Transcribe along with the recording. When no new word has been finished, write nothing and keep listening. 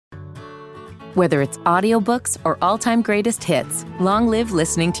Whether it's audiobooks or all-time greatest hits, long live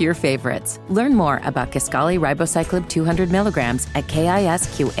listening to your favorites. Learn more about Kisqali Ribociclib 200 milligrams at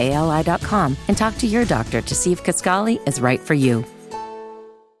KISQALI.com and talk to your doctor to see if Kisqali is right for you.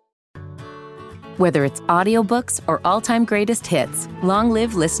 Whether it's audiobooks or all-time greatest hits, long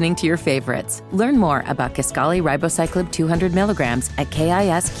live listening to your favorites. Learn more about Kisqali Ribociclib 200 milligrams at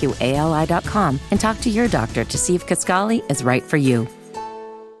KISQALI.com and talk to your doctor to see if Kisqali is right for you.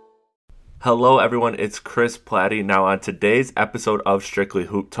 Hello everyone, it's Chris Platty. Now on today's episode of Strictly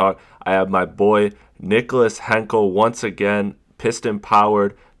Hoop Talk, I have my boy Nicholas Henkel once again, Piston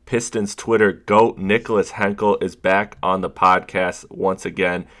powered, Piston's Twitter GOAT Nicholas Henkel is back on the podcast once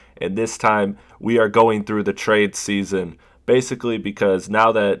again. And this time we are going through the trade season, basically because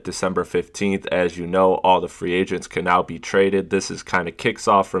now that December 15th, as you know, all the free agents can now be traded. This is kind of kicks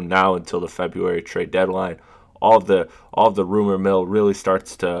off from now until the February trade deadline. All the rumor mill really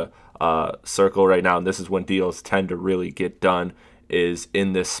starts to circle right now, and this is when deals tend to really get done, is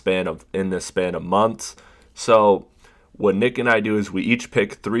in this span of months. So what Nick and I do is we each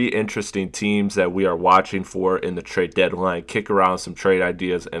pick three interesting teams that we are watching for in the trade deadline, kick around some trade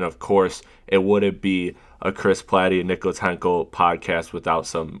ideas, and of course it wouldn't be a Chris Platty and Nicholas Henkel podcast without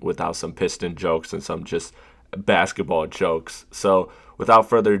some Piston jokes and some just basketball jokes. So without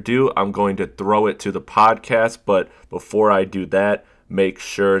further ado, I'm going to throw it to the podcast, but before I do that, make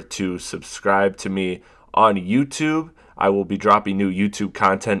sure to subscribe to me on YouTube. I will be dropping new YouTube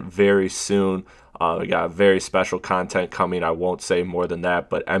content very soon. I got very special content coming. I won't say more than that,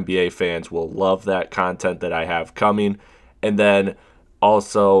 but NBA fans will love that content that I have coming. And then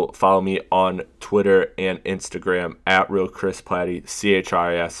also follow me on Twitter and Instagram at RealChrisPlatty,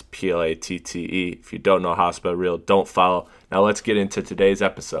 ChrisPlatte. If you don't know how to spell real, don't follow. Now let's get into today's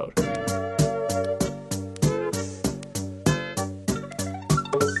episode.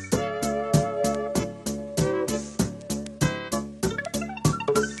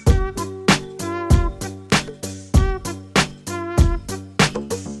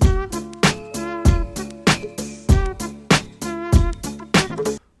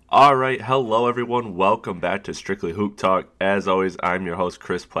 All right, hello everyone. Welcome back to Strictly Hoop Talk. As always, I'm your host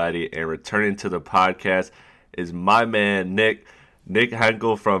Chris Platty, and returning to the podcast is my man Nick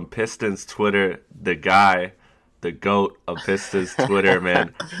Henkel from Piston's Twitter, the guy, the GOAT of Piston's Twitter,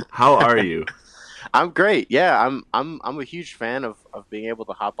 man. How are you? I'm great. Yeah, I'm a huge fan of being able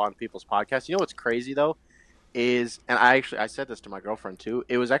to hop on people's podcasts. You know what's crazy though is, and I said this to my girlfriend too.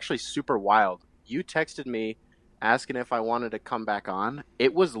 It was actually super wild. You texted me asking if I wanted to come back on.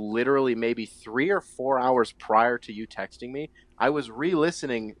 It was literally maybe 3 or 4 hours prior to you texting me. I was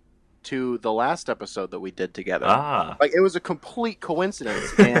re-listening to the last episode that we did together. Like, it was a complete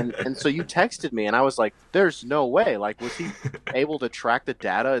coincidence. And so you texted me, and I was like, there's no way. Like, was he able to track the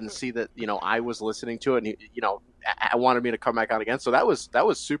data and see that, I was listening to it, and I wanted me to come back on again. So that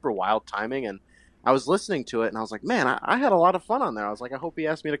was super wild timing, and I was listening to it, and I was like, man, I had a lot of fun on there. I was like, I hope he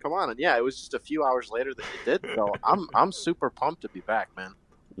asked me to come on. And yeah, it was just a few hours later that he did. So I'm super pumped to be back, man.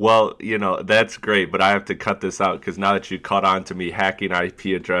 Well, that's great, but I have to cut this out because now that you caught on to me hacking IP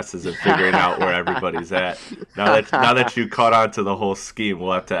addresses and figuring out where everybody's at, now that you caught on to the whole scheme,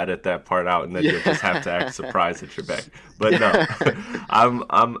 we'll have to edit that part out, and then you'll just have to act surprised that you're back. But no,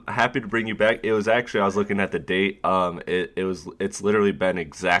 I'm happy to bring you back. It was actually, I was looking at the date. It's literally been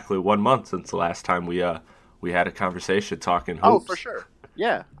exactly 1 month since the last time we had a conversation talking hoops. Oh, for sure.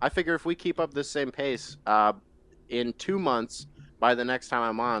 Yeah, I figure if we keep up this same pace, in 2 months, by the next time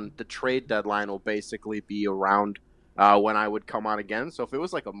I'm on, the trade deadline will basically be around when I would come on again. So if it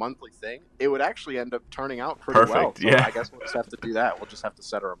was like a monthly thing, it would actually end up turning out pretty well. So yeah. I guess we'll just have to do that. We'll just have to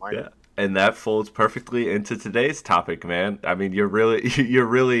set a reminder. Yeah. And that folds perfectly into today's topic, man. I mean, you're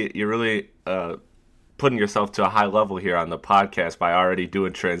really putting yourself to a high level here on the podcast by already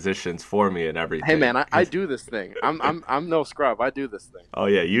doing transitions for me and everything. Hey man, I do this thing. I'm no scrub. I do this thing. Oh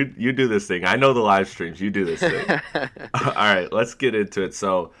yeah, you do this thing. I know the live streams. You do this thing. All right, let's get into it.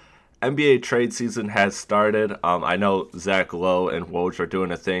 So, NBA trade season has started. I know Zach Lowe and Woj are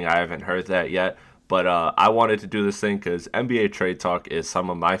doing a thing. I haven't heard that yet, but I wanted to do this thing because NBA trade talk is some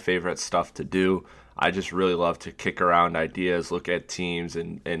of my favorite stuff to do. I just really love to kick around ideas, look at teams,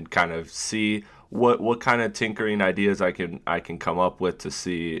 and kind of see what kind of tinkering ideas I can come up with to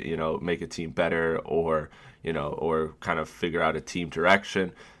see, make a team better or kind of figure out a team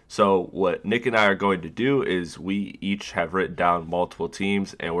direction. So what Nick and I are going to do is we each have written down multiple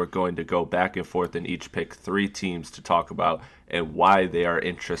teams, and we're going to go back and forth and each pick 3 teams to talk about and why they are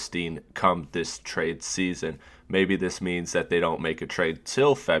interesting come this trade season. Maybe this means that they don't make a trade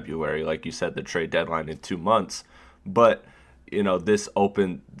till February, like you said, the trade deadline in 2 months. But, this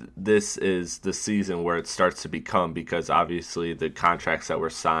this is the season where it starts to become, because obviously the contracts that were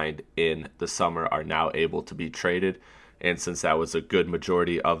signed in the summer are now able to be traded. And since that was a good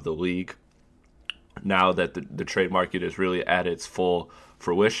majority of the league, now that the trade market is really at its full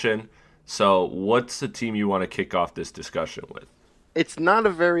fruition. So what's the team you want to kick off this discussion with? It's not a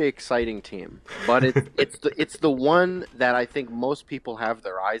very exciting team, but it's the one that I think most people have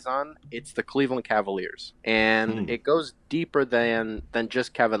their eyes on. It's the Cleveland Cavaliers, and it goes deeper than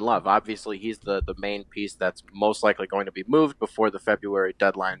just Kevin Love. Obviously, he's the main piece that's most likely going to be moved before the February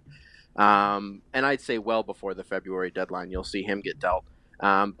deadline, and I'd say well before the February deadline, you'll see him get dealt.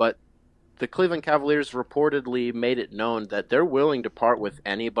 But the Cleveland Cavaliers reportedly made it known that they're willing to part with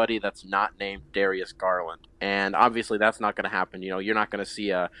anybody that's not named Darius Garland. And obviously that's not going to happen. You're not going to see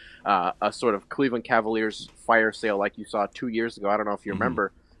a sort of Cleveland Cavaliers fire sale like you saw 2 years ago. I don't know if you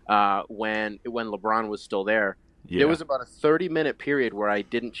remember when LeBron was still there. Yeah. There was about a 30-minute period where I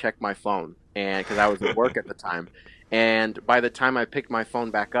didn't check my phone, and because I was at work at the time. And by the time I picked my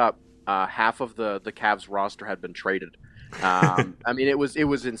phone back up, half of the Cavs roster had been traded. I mean, it was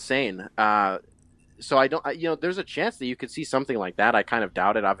insane. So there's a chance that you could see something like that. I kind of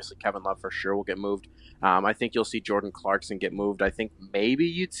doubt it. Obviously, Kevin Love for sure will get moved. I think you'll see Jordan Clarkson get moved. I think maybe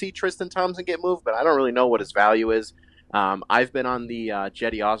you'd see Tristan Thompson get moved, but I don't really know what his value is. I've been on the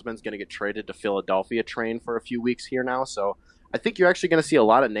Jetty Osman's going to get traded to Philadelphia train for a few weeks here now. So I think you're actually going to see a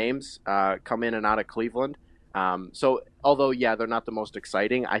lot of names come in and out of Cleveland. So although, yeah, they're not the most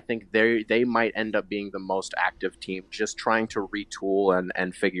exciting, I think they might end up being the most active team, just trying to retool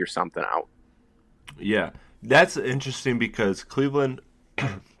and figure something out. Yeah, that's interesting because Cleveland,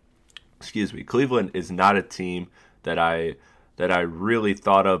 Cleveland is not a team that I really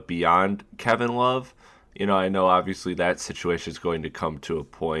thought of beyond Kevin Love. I know obviously that situation is going to come to a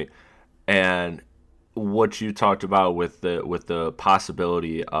point, and what you talked about with the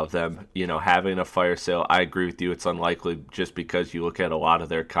possibility of them, having a fire sale, I agree with you. It's unlikely just because you look at a lot of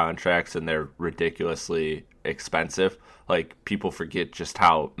their contracts and they're ridiculously expensive. Like, people forget just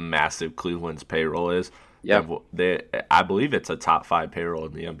how massive Cleveland's payroll is. Yeah, I believe it's a top 5 payroll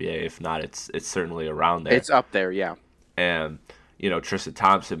in the NBA. If not, it's certainly around there. It's up there, yeah. And Tristan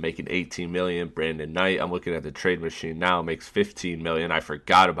Thompson making $18 million. Brandon Knight, I'm looking at the trade machine now, makes $15 million. I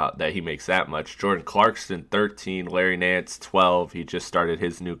forgot about that. He makes that much. Jordan Clarkson, 13. Larry Nance, 12. He just started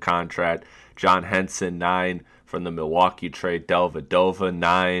his new contract. John Henson, 9 from the Milwaukee trade. Dellavedova,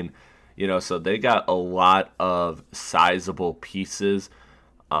 9. So they got a lot of sizable pieces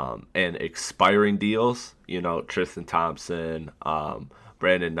and expiring deals. Tristan Thompson,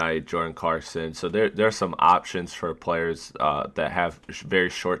 Brandon Knight, Jordan Clarkson. So there's some options for players that have very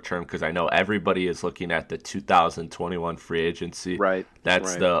short term, because I know everybody is looking at the 2021 free agency. Right.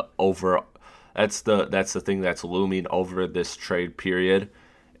 That's the thing that's looming over this trade period,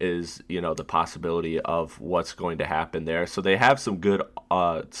 is the possibility of what's going to happen there. So they have some good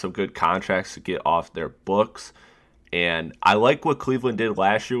contracts to get off their books. And I like what Cleveland did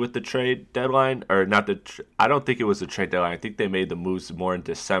last year with the trade deadline, or not I don't think it was the trade deadline. I think they made the moves more in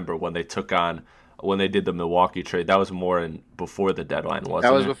December when they did the Milwaukee trade. That was more before the deadline, wasn't it?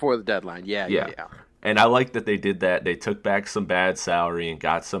 That was before the deadline. Yeah. And I like that they did that. They took back some bad salary and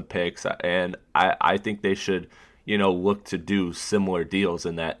got some picks. And I think they should, look to do similar deals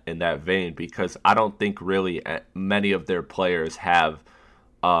in that vein, because I don't think really many of their players have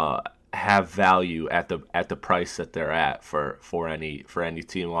value at the price that they're at for any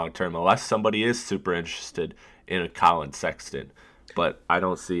team long term, unless somebody is super interested in a Colin Sexton. But I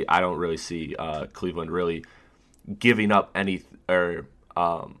don't really see Cleveland really giving up any, or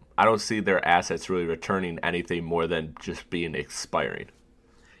I don't see their assets really returning anything more than just being expiring.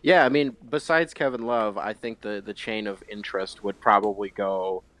 Yeah, I mean, besides Kevin Love, I think the chain of interest would probably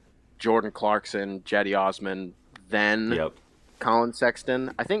go Jordan Clarkson, Jetty Osman, then Colin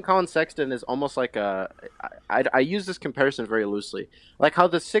Sexton. I think Colin Sexton is almost like I use this comparison very loosely. Like how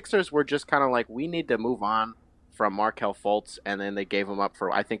the Sixers were just kind of like, we need to move on from Markelle Fultz, and then they gave him up for,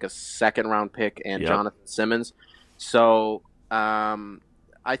 I think, a second-round pick and Jonathan Simmons. So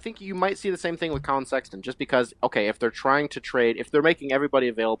I think you might see the same thing with Colin Sexton, just because, okay, if they're trying to trade, if they're making everybody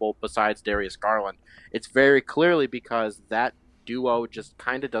available besides Darius Garland, it's very clearly because that duo just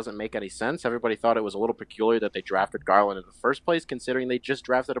kind of doesn't make any sense. Everybody thought it was a little peculiar that they drafted Garland in the first place, considering they just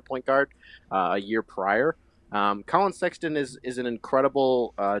drafted a point guard a year prior. Colin Sexton is an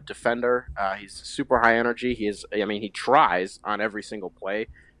incredible defender. He's super high energy. He tries on every single play.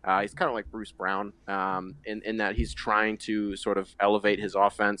 He's kind of like Bruce Brown in that he's trying to sort of elevate his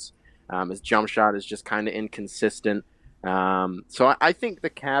offense. His jump shot is just kind of inconsistent. So I think the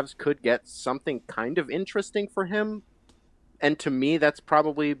Cavs could get something kind of interesting for him. And to me, that's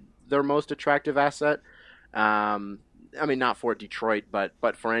probably their most attractive asset. I mean, not for Detroit, but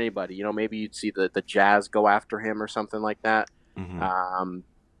for anybody. Maybe you'd see the Jazz go after him or something like that. Mm-hmm.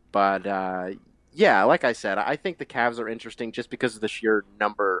 But yeah, like I said, I think the Cavs are interesting just because of the sheer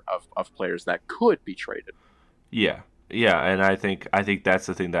number of players that could be traded. Yeah. Yeah, and I think that's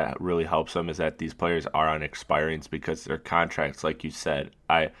the thing that really helps them is that these players are on expirings because their contracts, like you said.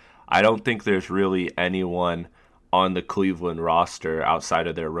 I don't think there's really anyone on the Cleveland roster outside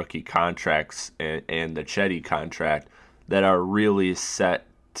of their rookie contracts and the Chetty contract that are really set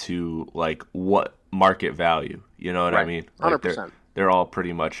to like what market value. You know what I mean? Like 100%. They're all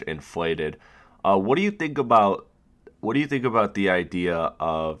pretty much inflated. What do you think about the idea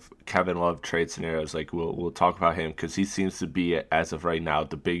of Kevin Love trade scenarios? Like we'll talk about him because he seems to be, as of right now,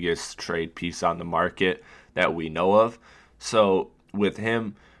 the biggest trade piece on the market that we know of. So with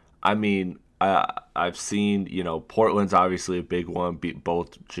him, I mean, I've seen, Portland's obviously a big one,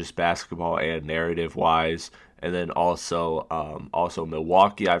 both just basketball and narrative wise, and then also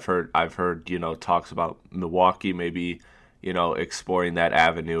Milwaukee. I've heard talks about Milwaukee maybe exploring that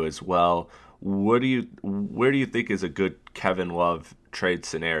avenue as well. Where do you think is a good Kevin Love trade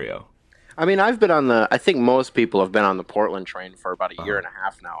scenario? I mean, I think most people have been on the Portland train for about a year and a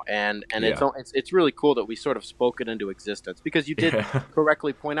half now, and it's really cool that we sort of spoke it into existence because you did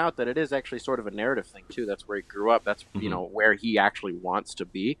correctly point out that it is actually sort of a narrative thing too. That's where he grew up. That's where he actually wants to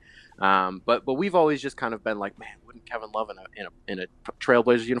be. But we've always just kind of been like, man, wouldn't Kevin Love in a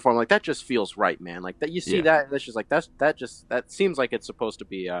Trailblazers uniform, like that just feels right, man. Like that you see that, that's just like that seems like it's supposed to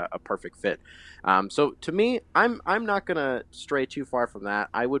be a perfect fit. So to me, I'm not gonna stray too far from that.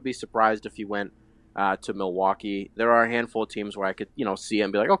 I would be surprised if he went to Milwaukee. There are a handful of teams where I could see him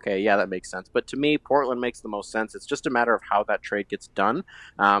and be like, okay, yeah, that makes sense. But to me, Portland makes the most sense. It's just a matter of how that trade gets done.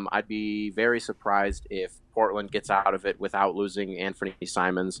 I'd be very surprised if Portland gets out of it without losing Anthony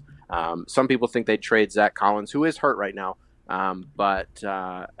Simons. Some people think they'd trade Zach Collins, who is hurt right now. But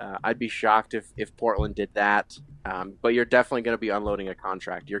I'd be shocked if Portland did that. But you're definitely going to be unloading a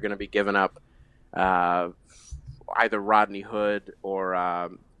contract. You're going to be giving up either Rodney Hood or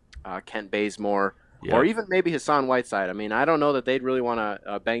Kent Bazemore, or even maybe Hassan Whiteside. I mean, I don't know that they'd really want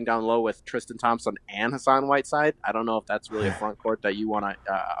to bang down low with Tristan Thompson and Hassan Whiteside. I don't know if that's really a front court that you want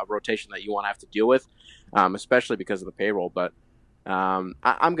a rotation that you want to have to deal with, especially because of the payroll. But I'm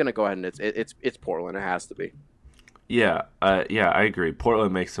going to go ahead and it's Portland. It has to be. Yeah, I agree.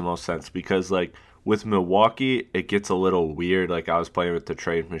 Portland makes the most sense because, like, with Milwaukee, it gets a little weird. Like, I was playing with the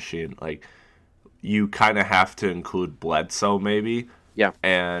trade machine. Like, you kind of have to include Bledsoe, maybe. Yeah.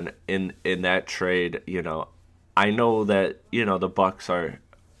 And in that trade, I know that, the Bucks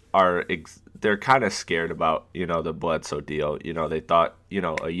they're kind of scared about, the Bledsoe deal. They thought,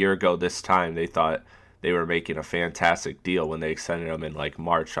 a year ago this time, they thought they were making a fantastic deal when they extended him in, like,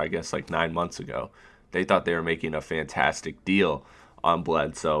 March, I guess, like 9 months ago. They thought they were making a fantastic deal on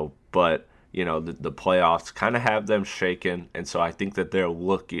Bledsoe, but the playoffs kind of have them shaken, and so I think that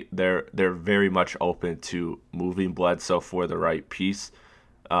they're very much open to moving Bledsoe for the right piece,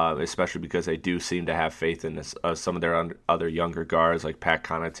 especially because they do seem to have faith in this, some of their other younger guards like Pat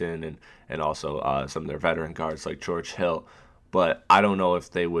Connaughton and also some of their veteran guards like George Hill. But I don't know if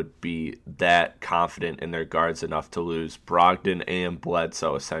they would be that confident in their guards enough to lose Brogdon and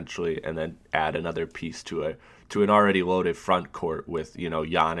Bledsoe essentially, and then add another piece to an already loaded front court with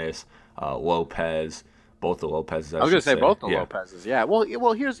Giannis, Lopez, both the Lopez's. I was going to say both the Lopez's. Yeah.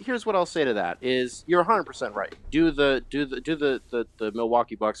 Well, here's what I'll say to that is you're 100% right. Do the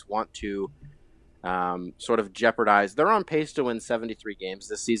Milwaukee Bucks want to sort of jeopardize? They're on pace to win 73 games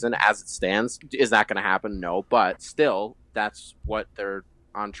this season as it stands. Is that going to happen? No, but still, that's what they're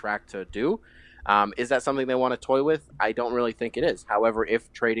on track to do. Is that something they want to toy with? I don't really think it is. However,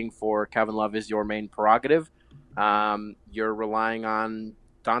 if trading for Kevin Love is your main prerogative, you're relying on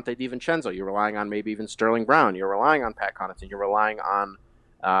Dante DiVincenzo. You're relying on maybe even Sterling Brown. You're relying on Pat Connaughton. You're relying on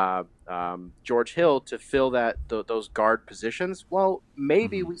George Hill to fill those guard positions. Well,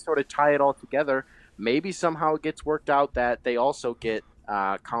 maybe we sort of tie it all together. Maybe somehow it gets worked out that they also get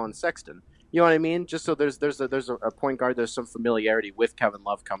Colin Sexton. You know what I mean? Just so there's a point guard, there's some familiarity with Kevin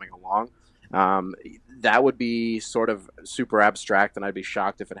Love coming along. That would be sort of super abstract, and I'd be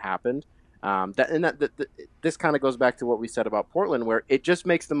shocked if it happened. This kind of goes back to what we said about Portland, where it just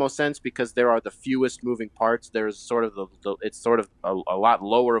makes the most sense because there are the fewest moving parts. There's sort of it's sort of a lot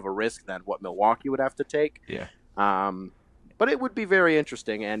lower of a risk than what Milwaukee would have to take. Yeah. But it would be very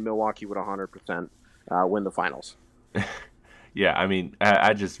interesting, and Milwaukee would 100% win the finals. Yeah, I mean,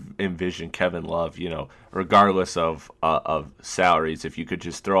 I just envision Kevin Love, regardless of salaries, if you could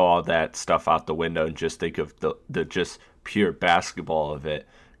just throw all that stuff out the window and just think of the just pure basketball of it,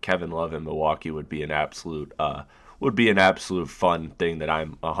 Kevin Love in Milwaukee would be an absolute fun thing that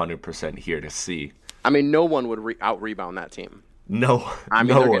I'm 100% here to see. I mean, no one would out-rebound that team. No, I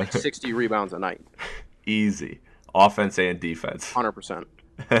mean, no they're one. getting 60 rebounds a night. Easy. Offense and defense. 100%.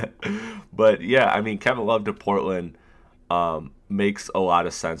 But yeah, I mean, Kevin Love to Portland makes a lot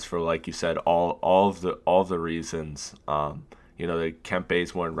of sense for, like you said, all of the reasons. The Kent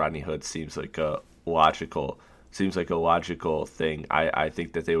Bazemore and Rodney Hood seems like a logical thing. I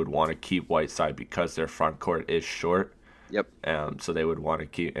think that they would want to keep Whiteside because their front court is short. Yep. So they would want to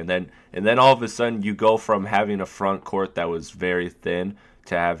keep, and then all of a sudden you go from having a front court that was very thin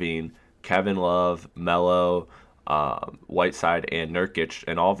to having Kevin Love, Melo, Whiteside, and Nurkic,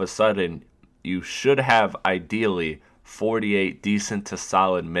 and all of a sudden you should have ideally 48 decent to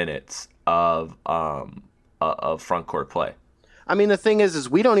solid minutes of front court play. I mean, the thing is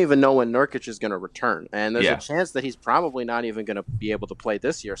we don't even know when Nurkic is going to return, and there's Yeah. a chance that he's probably not even going to be able to play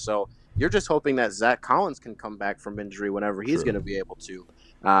this year. So you're just hoping that Zach Collins can come back from injury whenever he's going to be able to,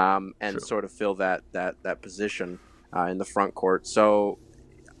 and sort of fill that position in the front court. So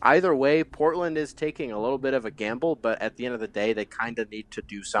either way, Portland is taking a little bit of a gamble, but at the end of the day, they kind of need to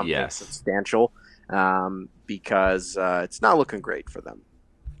do something substantial because it's not looking great for them.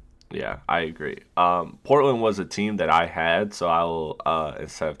 Yeah, I agree. Portland was a team that I had, so I'll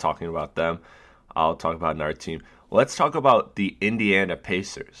instead of talking about them, I'll talk about another team. Let's talk about the Indiana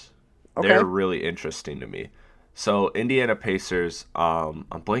Pacers. Okay. They're really interesting to me. So Indiana Pacers, I'm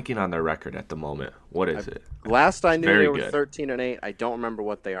blanking on their record at the moment. What is it? Last I knew, Very they were good. 13-8. I don't remember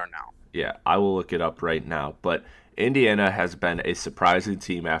what they are now. Yeah, I will look it up right now. But Indiana has been a surprising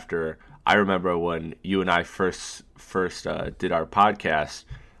team after. I remember when you and I first did our podcast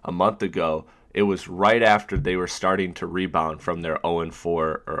a month ago. It was right after they were starting to rebound from their 0-4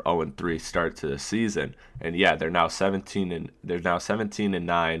 or 0-3 start to the season, and yeah, they're now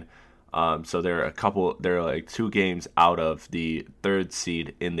 17-9. So they're like 2 games out of the 3rd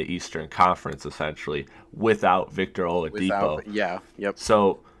seed in the Eastern Conference, essentially, without Victor Oladipo. Yep.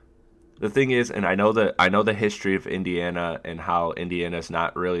 So the thing is, and I know the history of Indiana and how Indiana is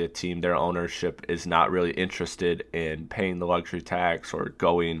not really a team. Their ownership is not really interested in paying the luxury tax or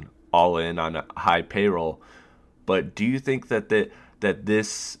going all in on a high payroll. But do you think that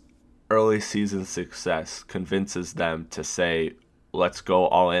this early season success convinces them to say, let's go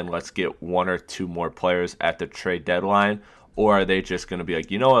all in, let's get 1 or 2 more players at the trade deadline? Or are they just going to be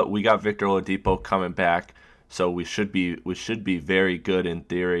like, you know what, we got Victor Oladipo coming back, so we should be very good in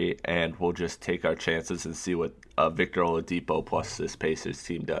theory, and we'll just take our chances and see what Victor Oladipo plus this Pacers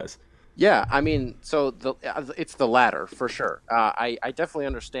team does? Yeah, I mean, so it's the latter for sure. I definitely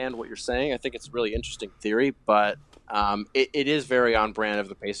understand what you're saying. I think it's a really interesting theory, but it is very on brand of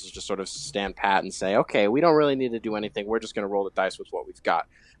the Pacers to sort of stand pat and say, okay, we don't really need to do anything. We're just going to roll the dice with what we've got.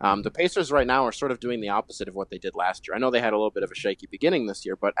 The Pacers right now are sort of doing the opposite of what they did last year. I know they had a little bit of a shaky beginning this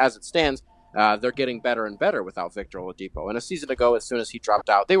year, but as it stands, they're getting better and better without Victor Oladipo. And a season ago, as soon as he dropped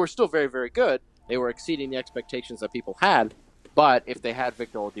out, they were still very, very good. They were exceeding the expectations that people had. But if they had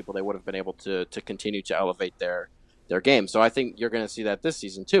Victor Oladipo, they would have been able to continue to elevate their game. So I think you're going to see that this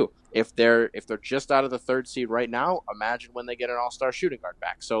season too. If they're just out of the 3rd seed right now, imagine when they get an all-star shooting guard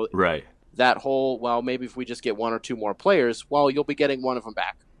back. So right. That whole, well, maybe if we just get 1 or 2 more players, well, you'll be getting one of them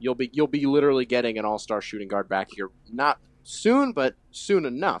back. You'll be literally getting an all-star shooting guard back here, not soon, but soon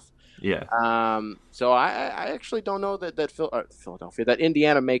enough. Yeah. So I actually don't know that Philadelphia, that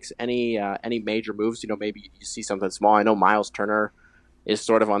Indiana makes any major moves. Maybe you see something small. I know Miles Turner is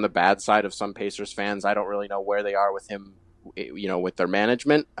sort of on the bad side of some Pacers fans. I don't really know where they are with him, with their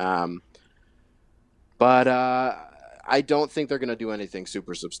management. But I don't think they're going to do anything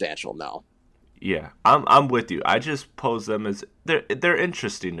super substantial. No. Yeah, I'm with you. I just pose them as they're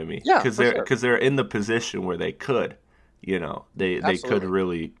interesting to me. Yeah, because they're in the position where they could. They could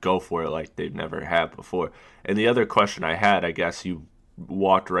really go for it like they've never had before. And the other question I had, I guess you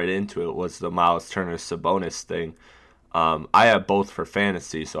walked right into it, was the Miles Turner Sabonis thing. I have both for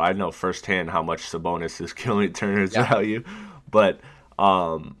fantasy, so I know firsthand how much Sabonis is killing Turner's value. But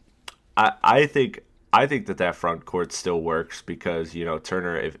I think that front court still works because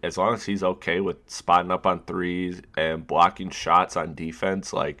Turner, as long as he's okay with spotting up on threes and blocking shots on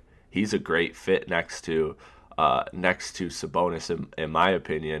defense, like he's a great fit next to Sabonis in my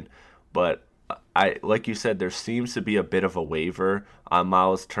opinion. But like you said, there seems to be a bit of a waiver on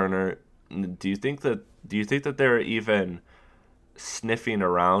Miles Turner. Do you think that they're even sniffing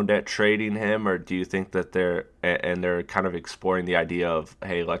around at trading him, or do you think that they're kind of exploring the idea of,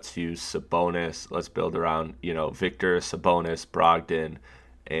 hey, let's use Sabonis, let's build around Victor, Sabonis, Brogdon,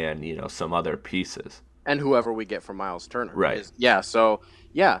 and some other pieces, and whoever we get from Miles Turner, right? So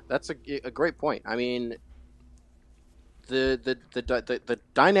Yeah, that's a great point. I mean, the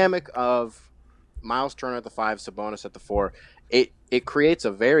dynamic of Miles Turner at the 5, Sabonis at the 4, it creates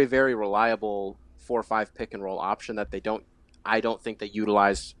a very, very reliable 4-5 pick and roll option that I don't think they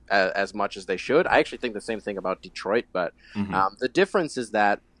utilize as much as they should. I actually think the same thing about Detroit, but Hmm. the difference is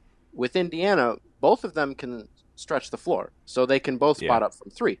that with Indiana, both of them can stretch the floor, so they can both Yeah, spot up from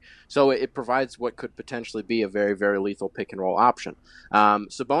 3. So it provides what could potentially be a very, very lethal pick and roll option.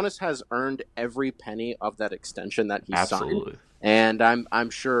 Sabonis has earned every penny of that extension that he signed, absolutely. and I'm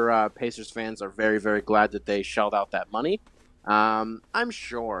sure Pacers fans are very, very glad that they shelled out that money. I'm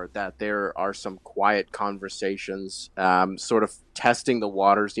sure that there are some quiet conversations, sort of testing the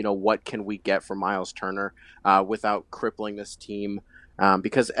waters. What can we get from Miles Turner without crippling this team?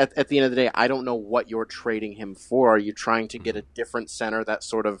 Because at the end of the day, I don't know what you're trading him for. Are you trying to get Hmm. a different center that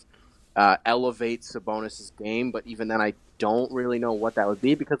sort of elevates Sabonis' game? But even then, I don't really know what that would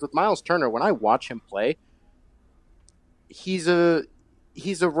be. Because with Miles Turner, when I watch him play, he's a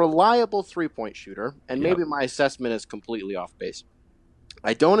he's a reliable 3-point shooter, and Yep. maybe my assessment is completely off base.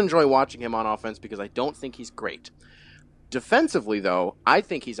 I don't enjoy watching him on offense because I don't think he's great. Defensively, though, I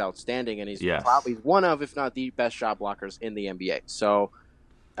think he's outstanding, and he's Yes. probably one of, if not the best shot blockers in the NBA. So,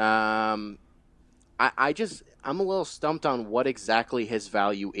 um, I'm a little stumped on what exactly his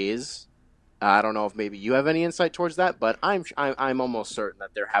value is. I don't know if maybe you have any insight towards that, but I'm almost certain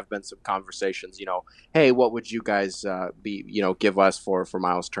that there have been some conversations. Hey, what would you guys give us for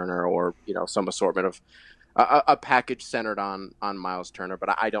Miles Turner, or some assortment of a package centered on Miles Turner.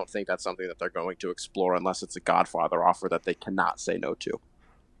 But I don't think that's something that they're going to explore unless it's a Godfather offer that they cannot say no to.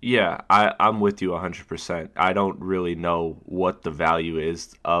 Yeah, I'm with you 100%. I don't really know what the value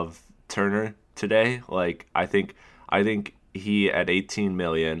is of Turner today. Like I think he at 18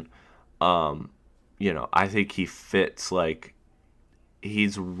 million, um, I think he fits like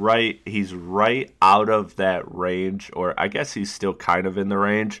he's right out of that range, or I guess he's still kind of in the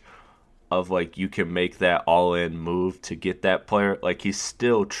range of like you can make that all in move to get that player. Like he's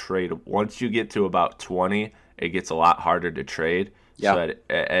still tradable. Once you get to about 20, it gets a lot harder to trade. Yeah, So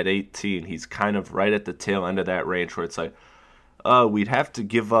at 18, he's kind of right at the tail end of that range where it's like, we'd have to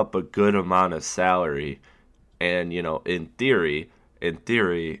give up a good amount of salary. And, in theory,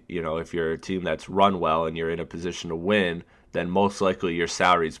 if you're a team that's run well and you're in a position to win, then most likely your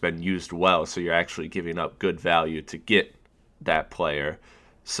salary's been used well. So you're actually giving up good value to get that player.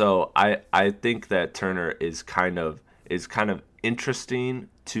 So I think that Turner is kind of interesting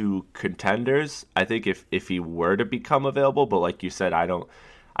to contenders. I think if he were to become available, but like you said,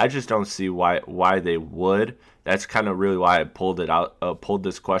 I just don't see why they would. That's kind of really why I pulled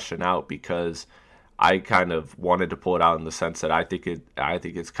this question out, because I kind of wanted to pull it out in the sense that I think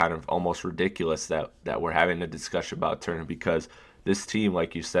it's kind of almost ridiculous that we're having a discussion about Turner, because this team,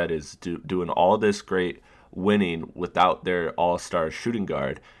 like you said, is doing all this great winning without their all-star shooting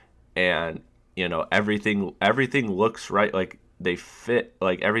guard, and everything looks right. Like they fit,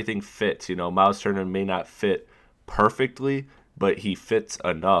 like everything fits. Miles Turner may not fit perfectly, but he fits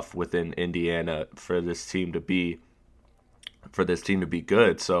enough within Indiana for this team to be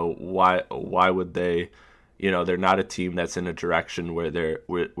good. So why would they? They're not a team that's in a direction where they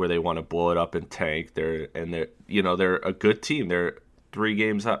want to blow it up and tank. They're a good team. They're 3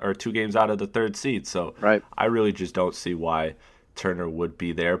 games or 2 games out of the third seed. So right. I really just don't see why Turner would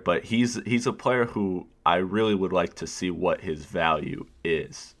be there. But he's a player who I really would like to see what his value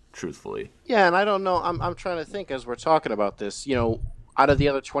is. Truthfully, Yeah, and I don't know. I'm trying to think as we're talking about this. Out of the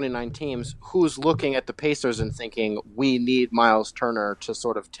other 29 teams, who's looking at the Pacers and thinking we need Miles Turner to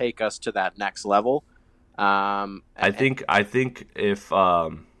sort of take us to that next level? I And think I think if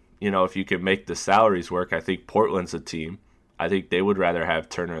you can make the salaries work, I think Portland's a team. I think they would rather have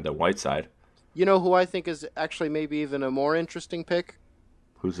Turner than Whiteside. you know who I think is actually maybe even a more interesting pick?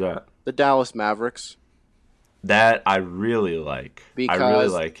 Who's that? The Dallas Mavericks, That I really like. I really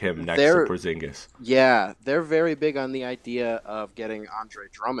because like him next to they're Porzingis. yeah, they're very big on the idea of getting Andre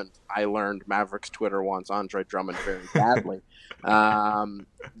Drummond. I learned Mavericks Twitter wants Andre Drummond very badly.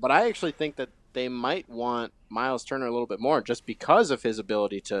 But I actually think that they might want Miles Turner a little bit more just because of his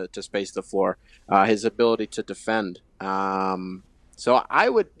ability to space the floor, his ability to defend. So I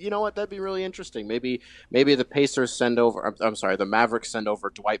would, you know what, that'd be really interesting. Maybe the Pacers send over, I'm sorry, the Mavericks send over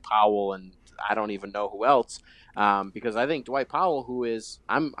Dwight Powell and I don't even know who else, because I think Dwight Powell, who is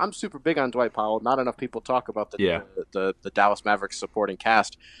I'm super big on Dwight Powell. Not enough people talk about Yeah. the Dallas Mavericks supporting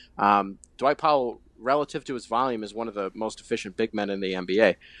cast. Dwight Powell, relative to his volume, is one of the most efficient big men in the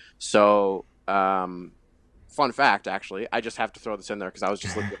NBA. So, fun fact, actually, I just have to throw this in there because I was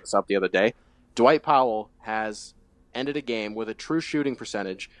just looking this up the other day. Dwight Powell has ended a game with a true shooting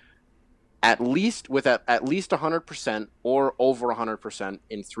percentage at least 100% or over 100%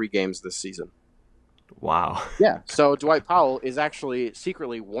 in 3 games this season. Wow. Yeah, so Dwight Powell is actually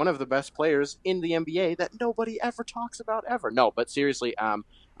secretly one of the best players in the NBA that nobody ever talks about ever. No, but seriously,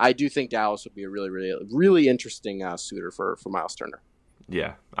 I do think Dallas would be a really, really, really interesting suitor for Miles Turner.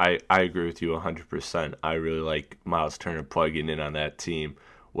 Yeah, I agree with you 100%. I really like Miles Turner plugging in on that team,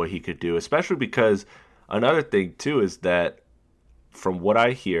 what he could do, especially because another thing, too, is that from what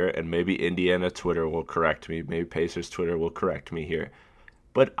I hear, and maybe Indiana Twitter will correct me, maybe Pacers Twitter will correct me here,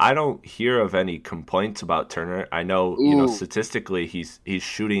 but I don't hear of any complaints about Turner. I know, statistically he's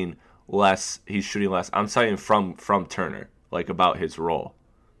shooting less. He's shooting less. I'm saying from Turner, like about his role.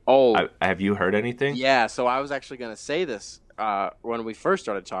 Oh, have you heard anything? Yeah, so I was actually going to say this when we first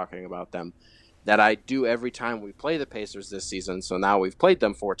started talking about them, that I do every time we play the Pacers this season. So now we've played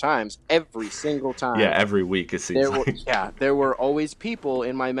them 4 times, every single time. Yeah, every week it seems like. There were always people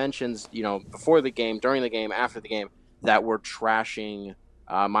in my mentions, before the game, during the game, after the game, that were trashing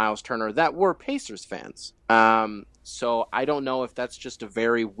Miles Turner that were Pacers fans. So I don't know if that's just a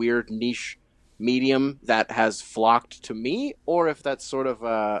very weird niche medium that has flocked to me, or if that's sort of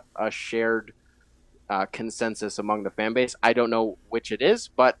a shared consensus among the fan base. I don't know which it is,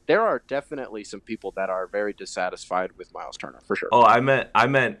 but there are definitely some people that are very dissatisfied with Miles Turner for sure. Oh, I meant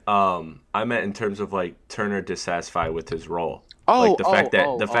in terms of like Turner dissatisfied with his role. Oh, like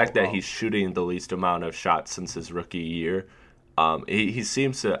the fact that he's shooting the least amount of shots since his rookie year. He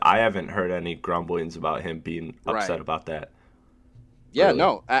seems to. I haven't heard any grumblings about him being upset about that. Yeah, really.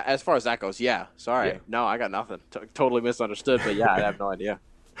 No. As far as that goes, yeah. Sorry, Yeah. No, I got nothing. Totally misunderstood, but yeah, I have no idea.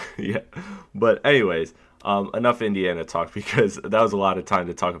 Yeah, but anyways, enough Indiana talk, because that was a lot of time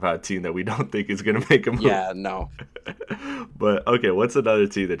to talk about a team that we don't think is going to make a move. Yeah, no. But okay, what's another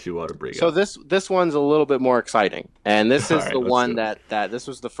team that you want to bring up? So this one's a little bit more exciting, and this is All right, the let's one do it. that this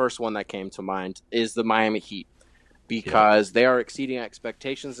was the first one that came to mind, is the Miami Heat, because they are exceeding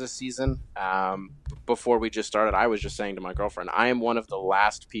expectations this season. Before we just started, I was just saying to my girlfriend, I am one of the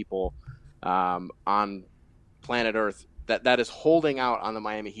last people on planet Earth that is holding out on the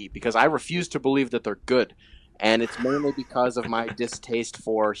Miami Heat, because I refuse to believe that they're good. And it's mainly because of my distaste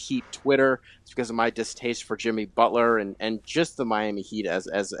for Heat Twitter. It's because of my distaste for Jimmy Butler and just the Miami Heat as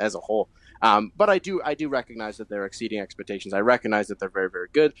a whole. But I do recognize that they're exceeding expectations. I recognize that they're very, very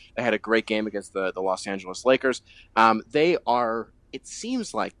good. They had a great game against the Los Angeles Lakers. They are, it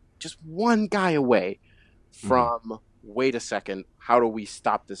seems like, just one guy away from, wait a second, how do we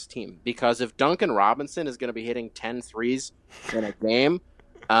stop this team? Because if Duncan Robinson is going to be hitting 10 threes in a game,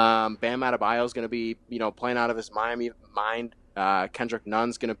 Bam Adebayo is going to be, playing out of his Miami mind. Kendrick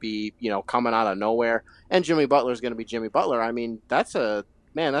Nunn's going to be, coming out of nowhere, and Jimmy Butler is going to be Jimmy Butler. I mean, that's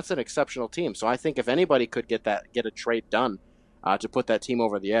an exceptional team. So I think if anybody could get a trade done to put that team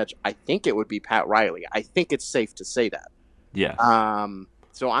over the edge, I think it would be Pat Riley. I think it's safe to say that. Yeah.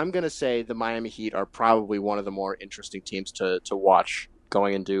 So I'm going to say the Miami Heat are probably one of the more interesting teams to watch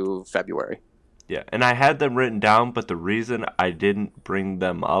going into February. Yeah, and I had them written down, but the reason I didn't bring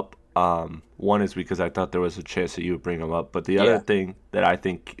them up, one is because I thought there was a chance that you would bring them up, but the other thing that I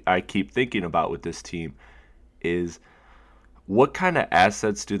think I keep thinking about with this team is what kind of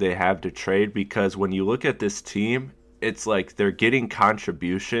assets do they have to trade? Because when you look at this team, it's like they're getting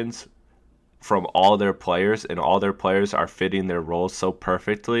contributions from all their players, and all their players are fitting their roles so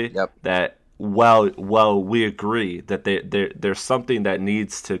perfectly that we agree that there's something that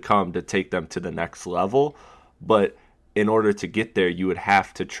needs to come to take them to the next level, but in order to get there, you would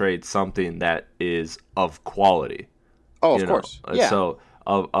have to trade something that is of quality. Oh, of course. Yeah. So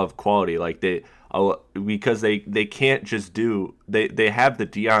of quality, like because they can't just do they have the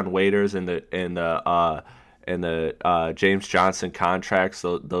Dion Waiters and the James Johnson contracts,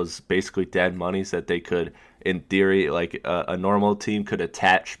 so those basically dead monies that they could, in theory, like a normal team could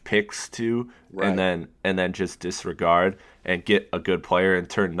attach picks to, and then just disregard and get a good player and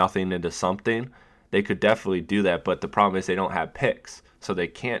turn nothing into something. They could definitely do that, but the problem is they don't have picks, so they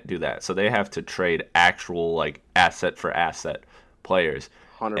can't do that. So they have to trade actual, like, asset for asset players.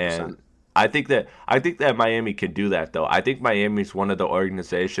 100%. And I think that Miami can do that, though. I think Miami's one of the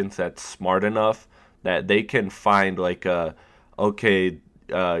organizations that's smart enough that they can find like Goran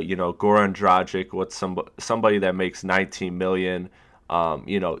Dragic, what's somebody that makes $19 million.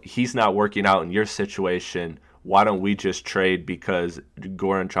 He's not working out in your situation. Why don't we just trade, because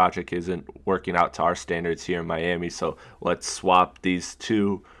Goran Dragic isn't working out to our standards here in Miami? So let's swap these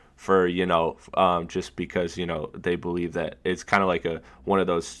two for just because they believe that it's kind of like one of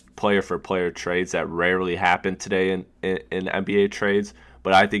those player for player trades that rarely happen today in NBA trades.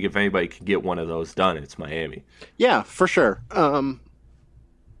 But I think if anybody can get one of those done, it's Miami. Yeah, for sure.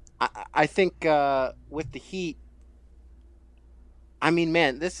 I think with the Heat, I mean,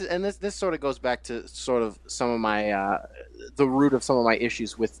 man, this sort of goes back to sort of some of my the root of some of my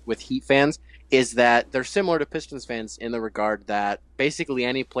issues with Heat fans is that they're similar to Pistons fans in the regard that basically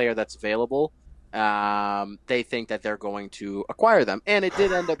any player that's available, they think that they're going to acquire them, and it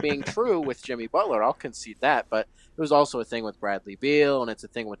did end up being true with Jimmy Butler. I'll concede that, but it was also a thing with Bradley Beal, and it's a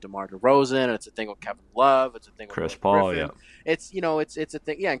thing with DeMar DeRozan, and it's a thing with Kevin Love, it's a thing with Chris Blake Paul, Griffin. yeah. It's a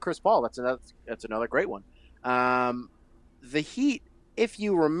thing, yeah, and Chris Paul. That's another great one. The Heat, if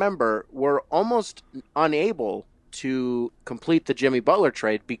you remember, were almost unable to complete the Jimmy Butler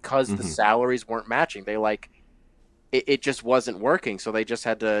trade because the salaries weren't matching. They it just wasn't working, so they just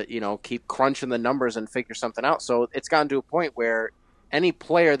had to keep crunching the numbers and figure something out. So it's gotten to a point where any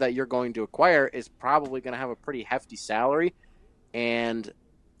player that you're going to acquire is probably going to have a pretty hefty salary. And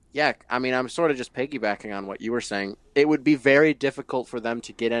yeah, I mean, I'm sort of just piggybacking on what you were saying. It would be very difficult for them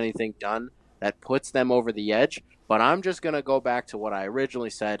to get anything done that puts them over the edge. But I'm just going to go back to what I originally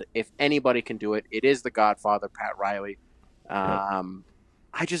said. If anybody can do it, it is the Godfather, Pat Riley.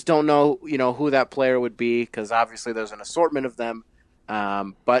 I just don't know, who that player would be, because obviously there's an assortment of them.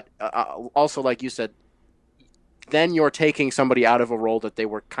 But also, like you said, then you're taking somebody out of a role that they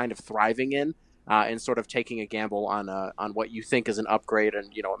were kind of thriving in, and sort of taking a gamble on what you think is an upgrade,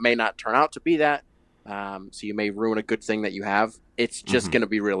 and it may not turn out to be that. So you may ruin a good thing that you have. It's just going to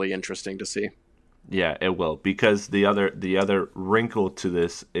be really interesting to see. Yeah, it will, because the other wrinkle to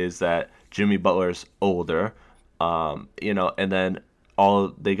this is that Jimmy Butler's older, and then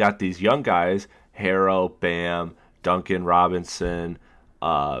they got these young guys, Harrow, Bam, Duncan Robinson,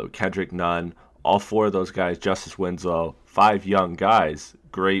 Kendrick Nunn, all four of those guys, Justice Winslow, 5 young guys,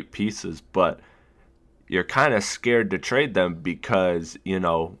 great pieces, but you're kind of scared to trade them because,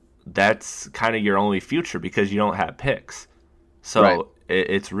 that's kind of your only future because you don't have picks. So right.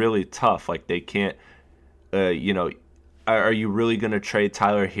 It's really tough. Like, they can't, are you really going to trade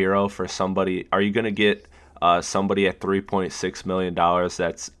Tyler Hero for somebody? Are you going to get somebody at $3.6 million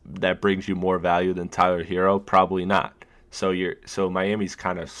that brings you more value than Tyler Hero? Probably not. So Miami's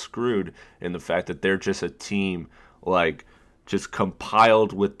kind of screwed in the fact that they're just a team just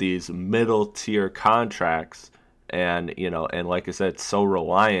compiled with these middle tier contracts, and like I said, so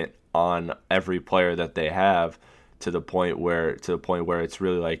reliant on every player that they have to the point where it's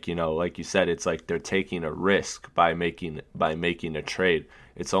really like you said, it's like they're taking a risk by making a trade.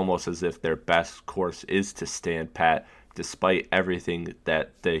 It's almost as if their best course is to stand pat, despite everything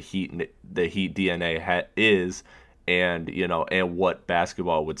that the Heat DNA is, and what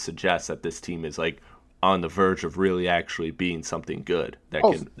basketball would suggest that this team is on the verge of really actually being something good that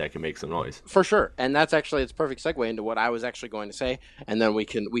can make some noise. For sure. And that's actually, it's a perfect segue into what I was actually going to say, and then we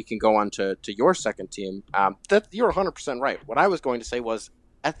can go on to your second team. That you're 100% right. What I was going to say was,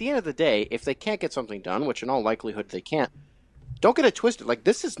 at the end of the day, if they can't get something done, which in all likelihood they can't, don't get it twisted.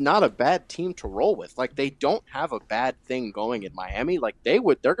 This is not a bad team to roll with. They don't have a bad thing going in Miami. They're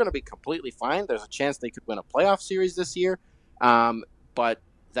going to be completely fine. There's a chance they could win a playoff series this year. But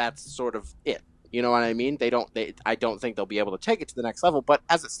that's sort of it. You know what I mean? I don't think they'll be able to take it to the next level. But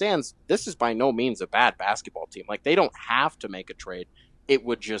as it stands, this is by no means a bad basketball team. They don't have to make a trade. It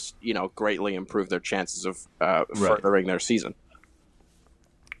would just, greatly improve their chances of furthering their season.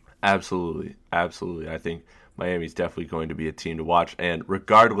 Absolutely. Absolutely. I think Miami's definitely going to be a team to watch. And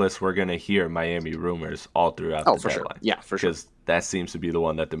regardless, we're going to hear Miami rumors all throughout the deadline. Sure. Yeah, for sure. Because that seems to be the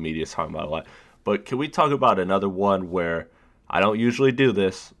one that the media is talking about a lot. But can we talk about another one where I don't usually do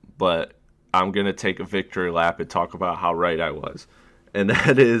this, but I'm going to take a victory lap and talk about how right I was. And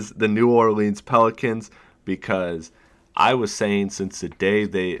that is the New Orleans Pelicans, because I was saying since the day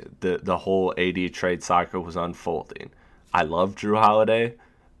the whole AD trade saga was unfolding, I love Drew Holiday,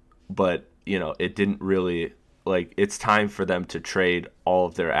 but, it didn't really, it's time for them to trade all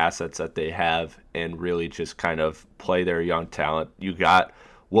of their assets that they have and really just kind of play their young talent. You got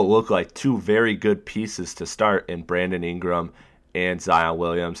what look like 2 very good pieces to start in Brandon Ingram and Zion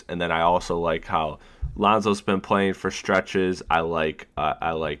Williams, and then I also like how Lonzo's been playing for stretches. I like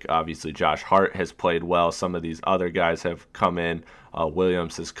obviously Josh Hart has played well. Some of these other guys have come in.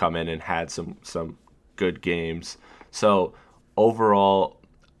 Williams has come in and had some good games. So overall,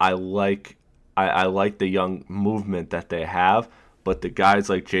 I like the young movement that they have. But the guys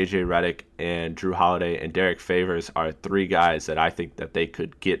like JJ Redick and Drew Holiday and Derek Favors are 3 guys that I think that they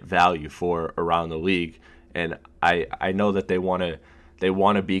could get value for around the league. And I know that they want to they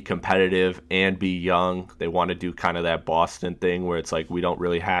want to be competitive and be young. They want to do kind of that Boston thing where it's like we don't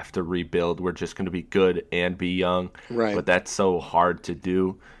really have to rebuild. We're just going to be good and be young. Right. But that's so hard to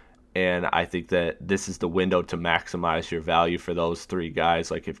do. And I think that this is the window to maximize your value for those three guys.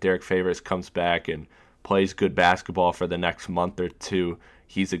 Like if Derek Favors comes back and plays good basketball for the next month or two,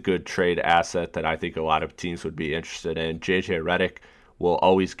 he's a good trade asset that I think a lot of teams would be interested in. JJ Redick will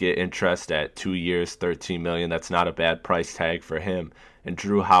always get interest at 2 years, $13 million. That's not a bad price tag for him. And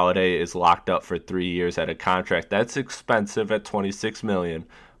Drew Holiday is locked up for 3 years at a contract that's expensive at $26 million,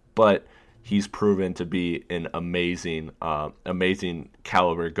 but he's proven to be an amazing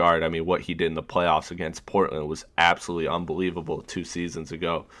caliber guard. I mean, what he did in the playoffs against Portland was absolutely unbelievable 2 seasons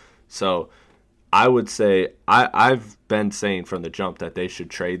ago. So I would say I've been saying from the jump that they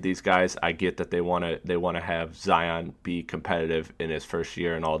should trade these guys. I get that they want to have Zion be competitive in his first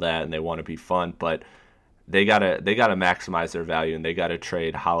year and all that, and they want to be fun, but they gotta maximize their value, and they gotta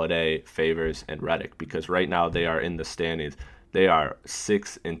trade Holiday, Favors, and Redick, because right now they are in the standings. They are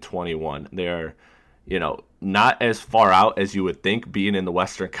 6-21. They are, not as far out as you would think, being in the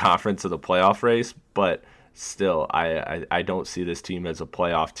Western Conference of the playoff race, but still, I don't see this team as a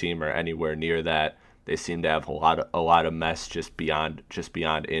playoff team or anywhere near that. They seem to have a lot of mess just beyond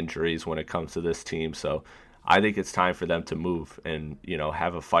injuries when it comes to this team. So I think it's time for them to move and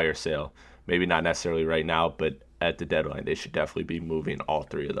have a fire sale. Maybe not necessarily right now, but at the deadline, they should definitely be moving all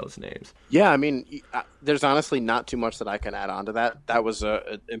three of those names. Yeah, I mean, there's honestly not too much that I can add on to that. That was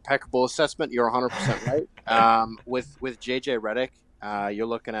an impeccable assessment. You're 100% right. With JJ Redick, you're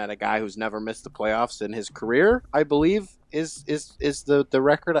looking at a guy who's never missed the playoffs in his career, I believe, is the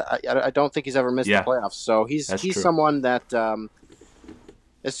record. I don't think he's ever missed the playoffs. So he's someone that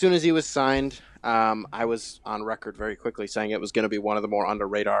as soon as he was signed, I was on record very quickly saying it was going to be one of the more under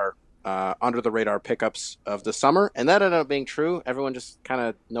the radar pickups of the summer, and that ended up being true. Everyone just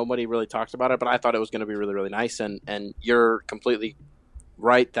nobody really talked about it, but I thought it was going to be really, really nice. And you're completely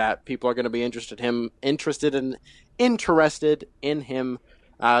right that people are going to be interested in him,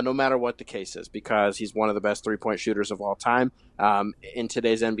 no matter what the case is, because he's one of the best 3-point shooters of all time. In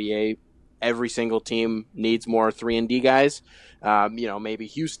today's NBA, every single team needs more 3-and-D guys. Maybe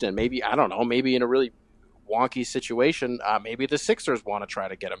Houston, maybe in a really wonky situation, maybe the Sixers want to try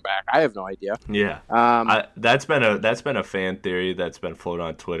to get him back. I have no idea. Yeah, that's been a fan theory that's been floated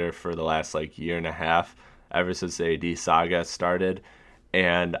on Twitter for the last year and a half, ever since the AD saga started,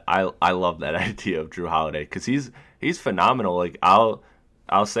 and I love that idea of Drew Holiday because he's phenomenal.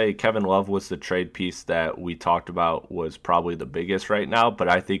 I'll say Kevin Love was the trade piece that we talked about was probably the biggest right now, but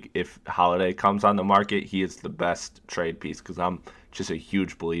I think if Holiday comes on the market, he is the best trade piece because I'm just a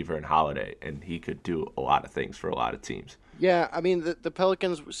huge believer in Holiday, and he could do a lot of things for a lot of teams. Yeah, I mean, the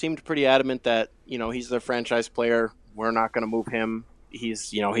Pelicans seemed pretty adamant that, he's their franchise player. We're not going to move him.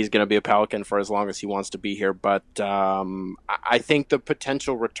 He's going to be a Pelican for as long as he wants to be here. But I think the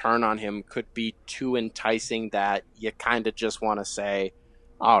potential return on him could be too enticing that you kind of just want to say,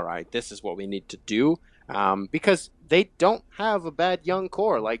 all right, this is what we need to do, because they don't have a bad young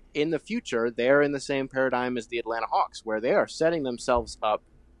core. In the future, they're in the same paradigm as the Atlanta Hawks, where they are setting themselves up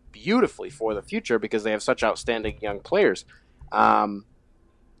beautifully for the future because they have such outstanding young players.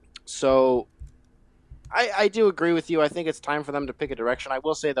 So I do agree with you. I think it's time for them to pick a direction. I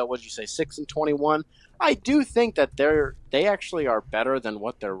will say, though, what did you say, 6-21? I do think that they actually are better than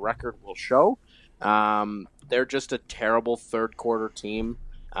what their record will show. They're just a terrible third-quarter team.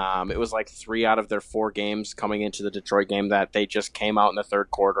 It was 3 out of their 4 games coming into the Detroit game that they just came out in the third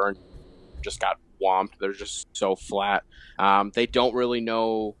quarter and just got whomped. They're just so flat. They don't really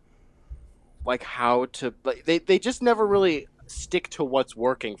know how to. They just never really stick to what's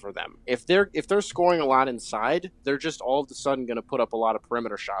working for them. If they're scoring a lot inside, they're just all of a sudden going to put up a lot of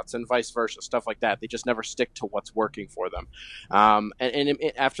perimeter shots and vice versa, stuff like that. They just never stick to what's working for them. And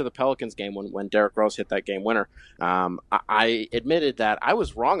after the Pelicans game, when Derrick Rose hit that game winner, I admitted that I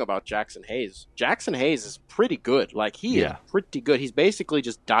was wrong about Jackson Hayes. Jackson Hayes is pretty good. He is pretty good. He's basically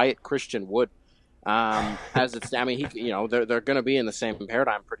just diet Christian Wood. As it's, I mean, they're going to be in the same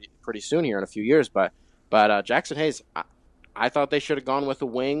paradigm pretty soon here in a few years. But Jackson Hayes, I thought they should have gone with a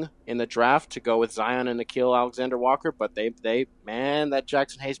wing in the draft to go with Zion and Nickeil Alexander-Walker, but that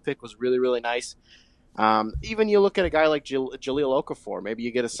Jackson Hayes pick was really, really nice. Even you look at a guy like Jahlil Okafor, maybe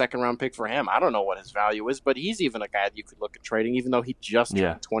you get a second-round pick for him. I don't know what his value is, but he's even a guy that you could look at trading, even though he just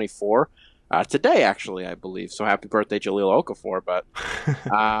turned 24 today, actually, I believe. So happy birthday, Jahlil Okafor. But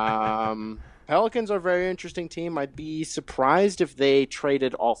Pelicans are a very interesting team. I'd be surprised if they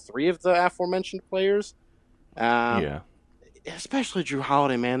traded all 3 of the aforementioned players. especially Drew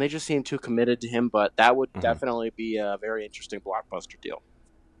Holiday, man. They just seem too committed to him, but that would definitely be a very interesting blockbuster deal.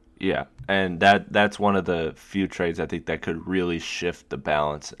 Yeah, and that's one of the few trades I think that could really shift the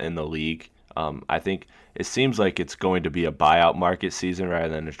balance in the league. I think it seems like it's going to be a buyout market season rather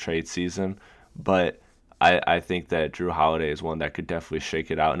than a trade season, but I think that Drew Holiday is one that could definitely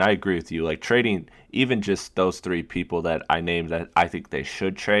shake it out. And I agree with you. Like trading even just those three people that I named that I think they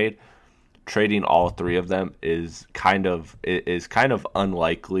should trade, trading all three of them is kind of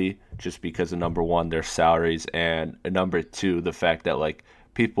unlikely just because of number one, their salaries, and number two, the fact that like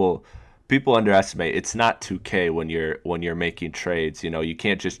people underestimate it's not 2K when you're making trades. You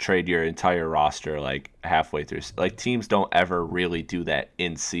can't just trade your entire roster like halfway through. Like teams don't ever really do that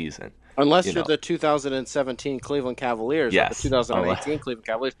in season. Unless you're the 2017 Cleveland Cavaliers or the 2018 Cleveland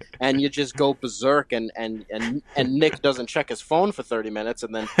Cavaliers, and you just go berserk, and Nick doesn't check his phone for 30 minutes,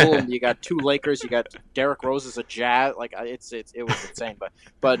 and then boom, you got two Lakers, you got Derrick Rose as a Jazz. Like it was insane.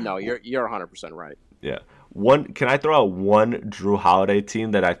 But no, you're 100% right. Yeah. Can I throw out one Drew Holiday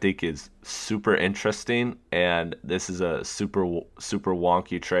team that I think is super interesting, and this is a super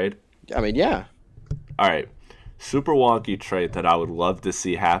wonky trade? I mean, yeah. All right. Super wonky trade that I would love to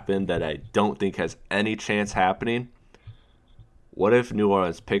see happen that I don't think has any chance happening. What if New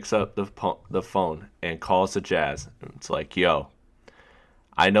Orleans picks up the phone and calls the Jazz? And it's like, yo,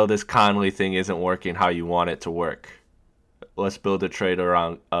 I know this Conley thing isn't working how you want it to work. Let's build a trade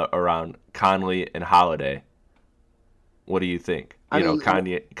around Conley and Holiday. What do you think?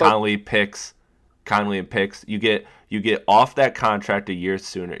 Conley and picks. You get off that contract a year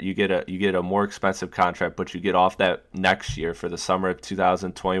sooner. You get a more expensive contract, but you get off that next year for the summer of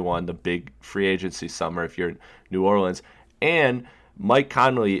 2021, the big free agency summer if you're in New Orleans. And Mike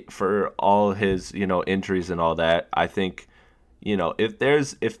Conley, for all his injuries and all that, I think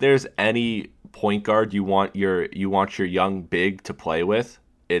if there's any point guard you want your young big to play with,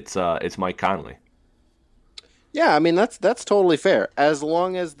 it's Mike Conley. Yeah, I mean that's totally fair. As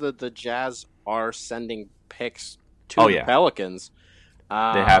long as the Jazz are sending picks to the Pelicans, they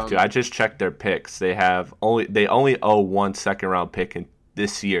have to. I just checked their picks. They only owe 1 second round pick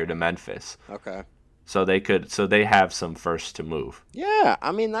this year to Memphis. Okay. So they have some first to move. Yeah,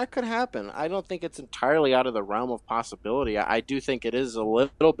 I mean that could happen. I don't think it's entirely out of the realm of possibility. I do think it is a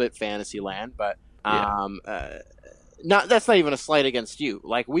little bit fantasy land, but that's not even a slight against you.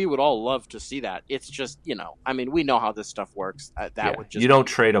 Like we would all love to see that. It's just I mean we know how this stuff works. You don't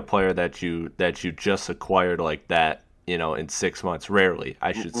trade a player that you just acquired like that in 6 months. Rarely,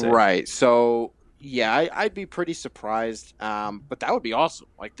 I should say. Right. So. Yeah, I'd be pretty surprised, but that would be awesome.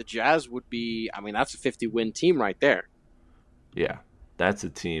 Like the Jazz would be. I mean, that's a 50-win team right there. Yeah, that's a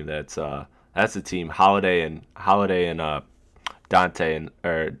team. That's a team. Holiday and Dante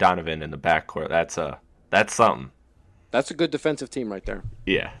or Donovan in the backcourt. That's something. That's a good defensive team right there.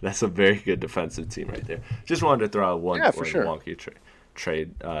 Yeah, that's a very good defensive team right there. Just wanted to throw out one wonky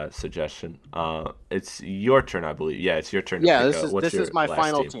trade suggestion. It's your turn, I believe. Yeah, it's your turn. Yeah, this is my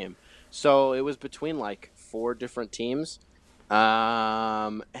final team. So it was between like 4 different teams.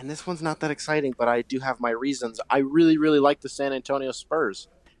 And this one's not that exciting, but I do have my reasons. I really, really like the San Antonio Spurs.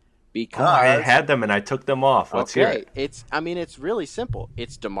 Because I had them and I took them off. Let's hear it. It's really simple.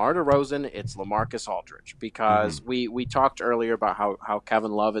 It's DeMar DeRozan, it's LaMarcus Aldridge. Because we talked earlier about how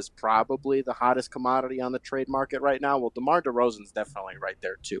Kevin Love is probably the hottest commodity on the trade market right now. Well, DeMar DeRozan's definitely right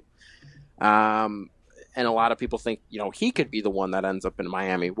there too. And a lot of people think, he could be the one that ends up in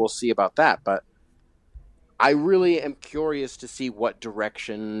Miami. We'll see about that. But I really am curious to see what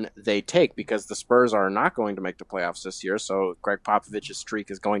direction they take because the Spurs are not going to make the playoffs this year. So Greg Popovich's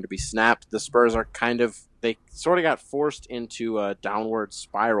streak is going to be snapped. The Spurs are they sort of got forced into a downward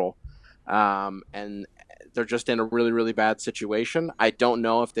spiral. And they're just in a really, really bad situation. I don't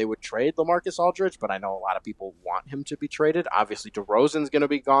know if they would trade LaMarcus Aldridge, but I know a lot of people want him to be traded. Obviously, DeRozan's going to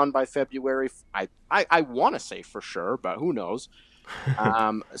be gone by February. I want to say for sure, but who knows?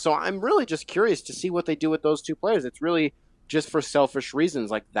 So I'm really just curious to see what they do with those two players. It's really just for selfish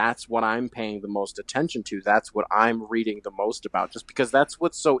reasons. Like that's what I'm paying the most attention to. That's what I'm reading the most about, just because that's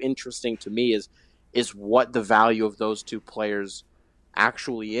what's so interesting to me is what the value of those two players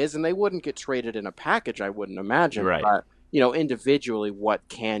actually is, and they wouldn't get traded in a package, I wouldn't imagine. Right. But individually, what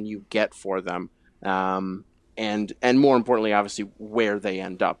can you get for them? And more importantly, obviously, where they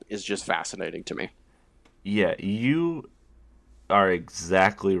end up is just fascinating to me. Yeah, you are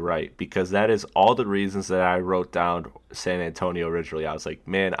exactly right, because that is all the reasons that I wrote down San Antonio originally. I was like,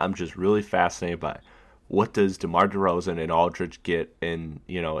 man, I'm just really fascinated by what does DeMar DeRozan and Aldridge get in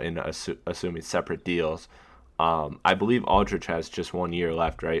assuming separate deals. I believe Aldridge has just 1 year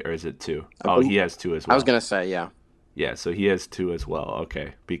left, right? Or is it 2? He has 2 as well. I was going to say, yeah. Yeah, so he has 2 as well.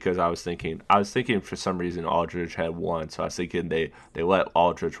 Okay, because I was thinking for some reason Aldridge had 1, so I was thinking they let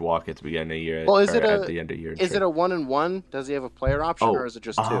Aldridge walk at the beginning of the year. Well, at the end of the year. Is it a 1-and-1? Does he have a player option, or is it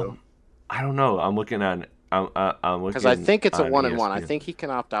just 2? I don't know. I'm looking because I think it's a 1-and-1. ESPN. I think he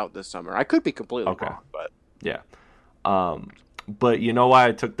can opt out this summer. I could be completely wrong, but yeah. But you know why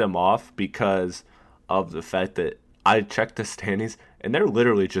I took them off? Because of the fact that I checked the standings, and they're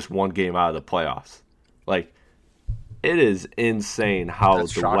literally just 1 game out of the playoffs. Like, it is insane how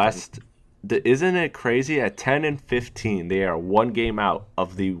That's the shocking. West. Isn't it crazy? At 10-15, they are 1 game out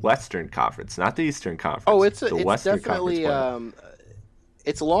of the Western Conference, not the Eastern Conference. Oh, it's Western definitely Conference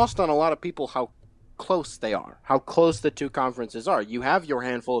it's lost on a lot of people how close they are, how close the 2 conferences are. You have your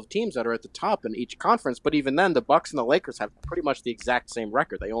handful of teams that are at the top in each conference, but even then, the Bucks and the Lakers have pretty much the exact same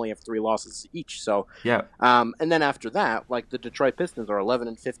record. They only have 3 losses each. So yeah. And then after that, like the Detroit Pistons are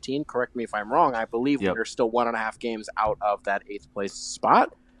 11-15. Correct me if I'm wrong. I believe we're still 1.5 games out of that 8th place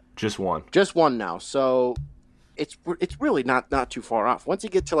spot. Just 1. Just 1 now. So it's really not too far off. Once you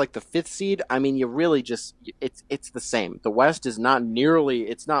get to like the 5th seed, I mean, you really just it's the same. The West is not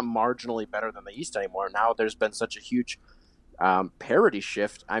marginally better than the East anymore. Now there's been such a huge parity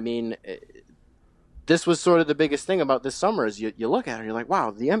shift. I mean, this was sort of the biggest thing about this summer is you look at it and you're like,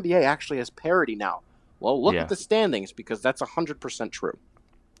 wow, the NBA actually has parity now. Well, look at the standings, because that's 100% true.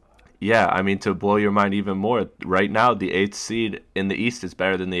 Yeah, I mean, to blow your mind even more, right now the 8th seed in the East is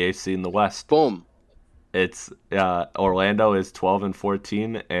better than the 8th seed in the West. Boom. It's Orlando is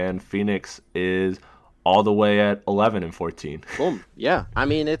 12-14, and Phoenix is all the way at 11-14. Boom. Yeah. I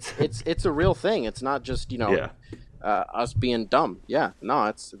mean, it's a real thing. It's not just us being dumb. Yeah. No.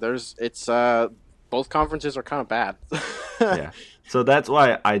 It's both conferences are kind of bad. Yeah. So that's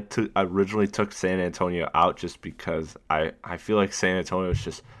why I originally took San Antonio out, just because I feel like San Antonio is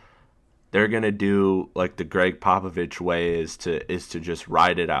just, they're gonna do like the Greg Popovich way is to just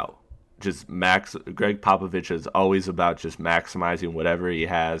ride it out. Greg Popovich is always about just maximizing whatever he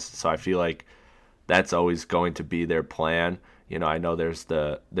has. So I feel like that's always going to be their plan. You know, I know there's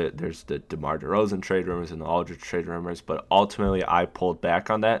the DeMar DeRozan trade rumors and the Aldridge trade rumors, but ultimately I pulled back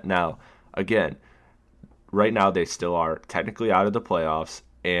on that. Now, again, right now they still are technically out of the playoffs,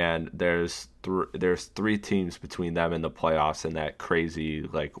 and there's 3 teams between them and the playoffs in that crazy,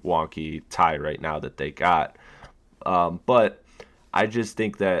 like, wonky tie right now that they got. But I just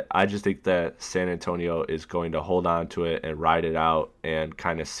think that San Antonio is going to hold on to it and ride it out and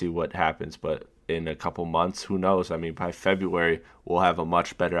kind of see what happens. But in a couple months, who knows? I mean, by February, we'll have a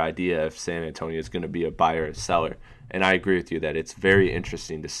much better idea if San Antonio is going to be a buyer or seller. And I agree with you that it's very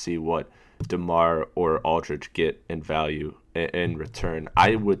interesting to see what DeMar or Aldridge get in value in return.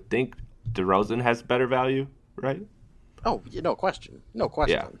 I would think DeRozan has better value, right? Oh, no question. No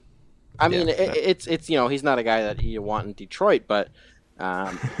question. Yeah. I mean, it's he's not a guy that you want in Detroit, but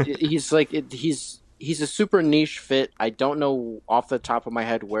he's a super niche fit. I don't know off the top of my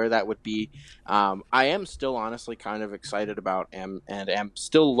head where that would be. I am still honestly kind of excited about and am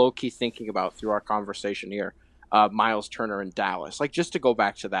still low-key thinking about, through our conversation here, Miles Turner in Dallas. Like, just to go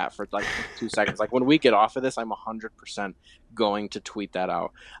back to that for like 2 seconds. Like, when we get off of this, I'm 100% going to tweet that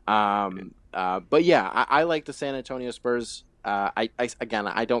out. But yeah, I like the San Antonio Spurs. I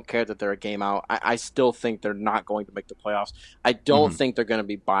don't care that they're a game out. I still think they're not going to make the playoffs. I don't think they're going to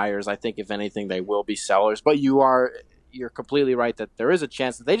be buyers. I think if anything, they will be sellers. But you're completely right that there is a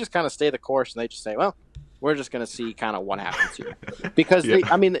chance that they just kind of stay the course and they just say, well, we're just going to see kind of what happens here. Because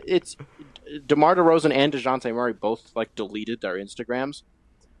it's DeMar DeRozan and DeJounte Murray both like deleted their Instagrams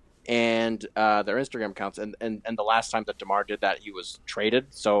and their Instagram accounts, and the last time that DeMar did that, he was traded.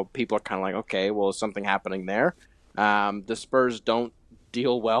 So people are kind of like, okay, well, is something happening there? The Spurs don't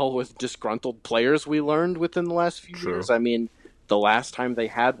deal well with disgruntled players, we learned within the last few years. I mean, the last time they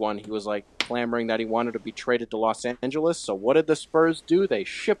had one, he was like clamoring that he wanted to be traded to Los Angeles. So what did the Spurs do? They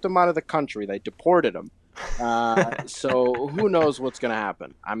shipped him out of the country. They deported him. So who knows what's going to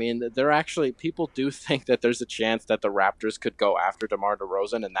happen? I mean, people do think that there's a chance that the Raptors could go after DeMar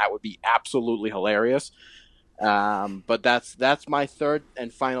DeRozan, and that would be absolutely hilarious. But that's my third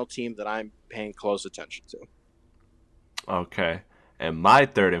and final team that I'm paying close attention to. Okay. And my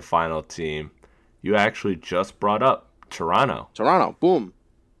third and final team, you actually just brought up, Toronto. Toronto, boom.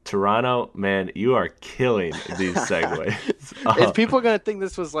 Toronto, man, you are killing these segues. If people are going to think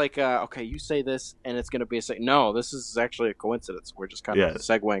this was like, okay, you say this and it's going to be a segue. No, this is actually a coincidence. We're just kind of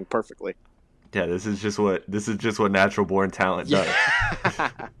segueing perfectly. Yeah, this is just what natural born talent does.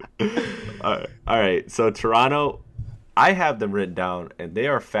 All right. So Toronto, I have them written down, and they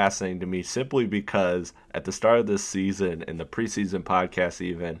are fascinating to me simply because at the start of this season, in the preseason podcast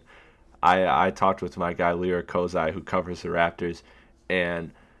even, I talked with my guy Lyra Kozai, who covers the Raptors,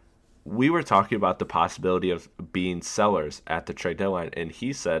 and we were talking about the possibility of being sellers at the trade deadline, and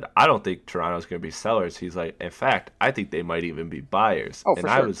he said, I don't think Toronto's going to be sellers. He's like, in fact, I think they might even be buyers. Oh, and for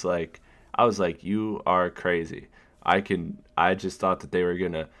I sure. was like, you are crazy. I just thought that they were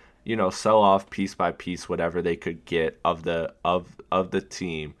going to, sell off piece by piece whatever they could get of the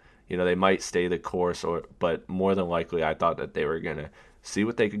team. They might stay the course, but more than likely, I thought that they were going to see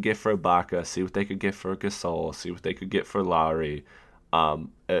what they could get for Ibaka, see what they could get for Gasol, see what they could get for Lowry.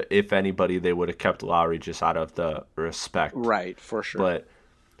 If anybody, they would have kept Lowry just out of the respect. Right, for sure.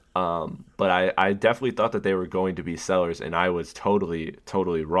 But I definitely thought that they were going to be sellers, and I was totally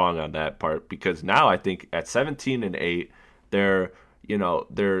wrong on that part, because now I think at 17-8, they're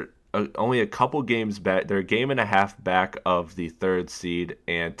only a couple games back. They're a game and a half back of the third seed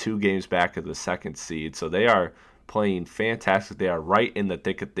and 2 games back of the second seed. So they are playing fantastic. They are right in the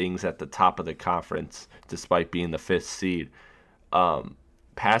thick of things at the top of the conference, despite being the 5th seed.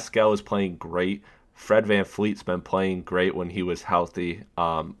 Pascal is playing great. Fred VanVleet's been playing great when he was healthy.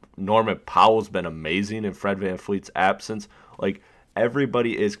 Norman Powell's been amazing in Fred VanVleet's absence. Like,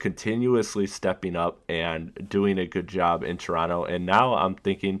 everybody is continuously stepping up and doing a good job in Toronto. And now I'm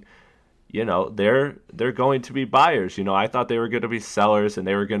thinking, they're going to be buyers. I thought they were going to be sellers, and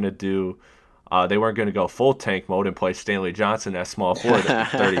they were going to do they weren't going to go full tank mode and play Stanley Johnson as small forward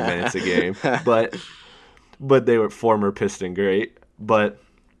 30 minutes a game. But they were former Piston great. But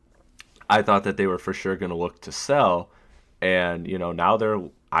I thought that they were for sure going to look to sell. And,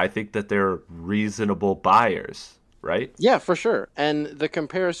 now I think that they're reasonable buyers, right? Yeah, for sure. And the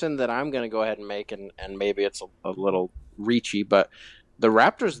comparison that I'm going to go ahead and make, and maybe it's a little reachy, but the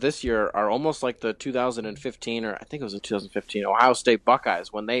Raptors this year are almost like the 2015, or I think it was in 2015, Ohio State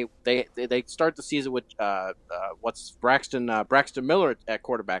Buckeyes, when they start the season with Braxton Miller at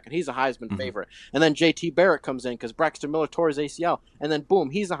quarterback, and he's a Heisman favorite. And then J.T. Barrett comes in because Braxton Miller tore his ACL, and then boom,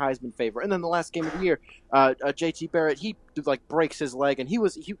 he's a Heisman favorite. And then the last game of the year, J.T. Barrett, he breaks his leg, and he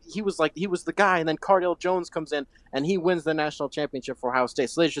was the guy. And then Cardale Jones comes in, and he wins the national championship for Ohio State.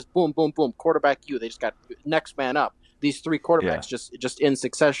 So they just boom, boom, boom, quarterback you. They just got next man up. These 3 quarterbacks just in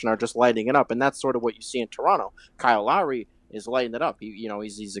succession are just lighting it up, and that's sort of what you see in Toronto. Kyle Lowry is lighting it up.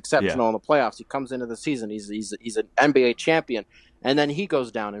 He's exceptional in the playoffs. He comes into the season. He's an NBA champion, and then he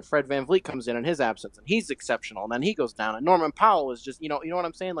goes down. And Fred VanVleet comes in his absence, and he's exceptional. And then he goes down. And Norman Powell is just you know what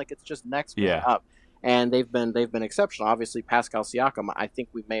I'm saying? Like, it's just next man up. And they've been exceptional. Obviously, Pascal Siakam. I think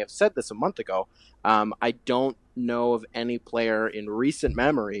we may have said this a month ago. I don't know of any player in recent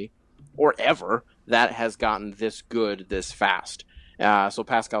memory or ever that has gotten this good this fast. So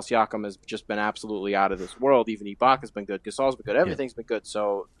Pascal Siakam has just been absolutely out of this world. Even Ibaka's been good. Gasol's been good. Everything's been good.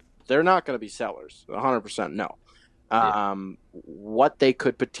 So they're not going to be sellers. 100% no. What they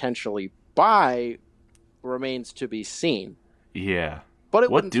could potentially buy remains to be seen. Yeah. But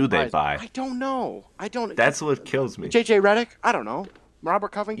what do they buy? I don't know. That's what kills me. JJ Redick? I don't know.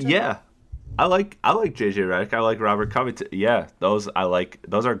 Robert Covington? Yeah. I like JJ Redick. I like Robert Covington. Yeah, those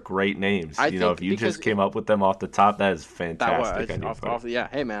are great names. If you just came up with them off the top, that is fantastic.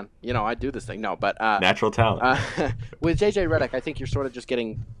 Hey man, I do this thing. No, but natural talent. With JJ Redick, I think you're sort of just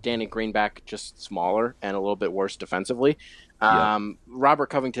getting Danny Green back just smaller and a little bit worse defensively. Robert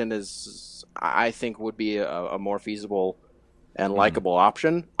Covington I think would be a more feasible and likable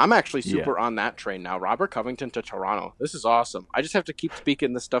option. I'm actually super on that train now. Robert Covington to Toronto. This is awesome. I just have to keep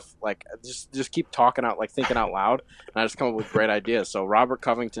speaking this stuff, like just keep talking out, like thinking out loud, and I just come up with great ideas. So Robert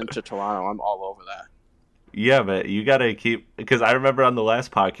Covington to Toronto, I'm all over that. Yeah, but you got to keep, because I remember on the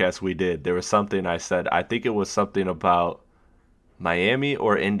last podcast we did, there was something I said, I think it was something about Miami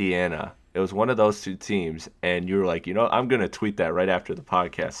or Indiana. It was one of those 2 teams, and you were like, I'm going to tweet that right after the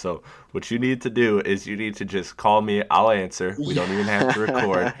podcast. So what you need to do is you need to just call me. I'll answer. We don't even have to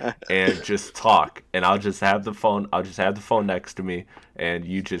record, and just talk. And I'll just have the phone. Next to me, and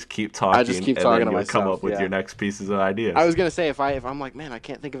you just keep talking. I just keep talking and then to you'll myself. come up with your next pieces of ideas. I was going to say, if I'm like, man, I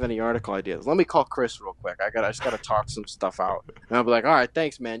can't think of any article ideas, let me call Chris real quick. I just got to talk some stuff out. And I'll be like, all right,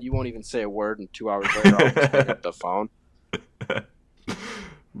 thanks, man. You won't even say a word, and 2 hours later, I'll just pick up the phone.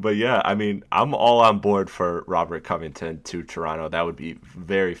 But yeah, I mean, I'm all on board for Robert Covington to Toronto. That would be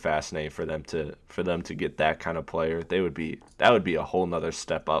very fascinating for them to get that kind of player. That would be a whole nother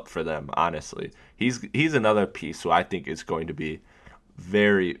step up for them, honestly. He's another piece who I think is going to be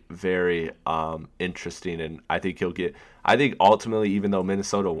very, very interesting, and I think ultimately, even though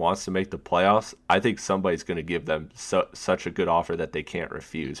Minnesota wants to make the playoffs, I think somebody's going to give them such a good offer that they can't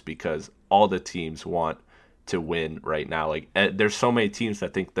refuse, because all the teams want to win right now. Like, there's so many teams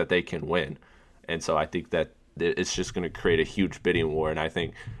that think that they can win, and so I think that it's just going to create a huge bidding war. And I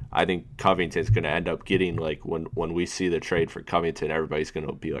think Covington's going to end up getting, like, when we see the trade for Covington, everybody's going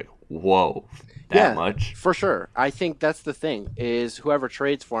to be like, whoa, that much? For sure. I think that's the thing, is whoever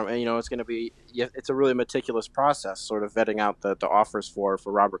trades for him, and, it's going to be, it's a really meticulous process, sort of vetting out the offers for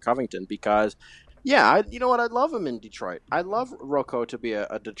Robert Covington, because you know what? I'd love him in Detroit. I'd love Rocco to be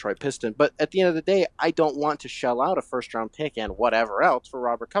a Detroit Piston. But at the end of the day, I don't want to shell out a first-round pick and whatever else for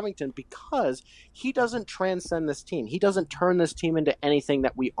Robert Covington, because he doesn't transcend this team. He doesn't turn this team into anything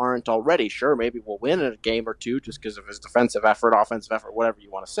that we aren't already. Sure, maybe we'll win a game or two just because of his defensive effort, offensive effort, whatever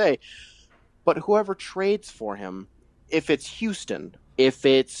you want to say. But whoever trades for him, if it's Houston, if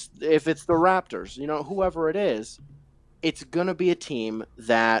it's the Raptors, whoever it is, it's going to be a team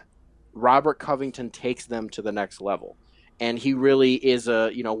that Robert Covington takes them to the next level. And he really is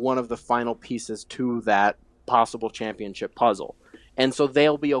one of the final pieces to that possible championship puzzle. And so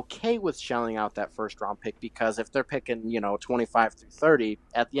they'll be okay with shelling out that first round pick, because if they're picking, 25 through 30,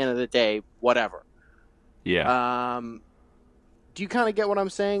 at the end of the day, whatever. Yeah. Do you kind of get what I'm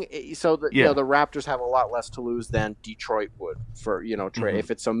saying? So the Raptors have a lot less to lose than Detroit would for, trade. Mm-hmm. If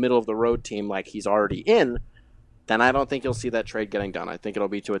it's a middle of the road team like he's already in, then I don't think you'll see that trade getting done. I think it'll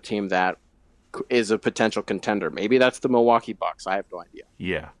be to a team that is a potential contender. Maybe that's the Milwaukee Bucks. I have no idea.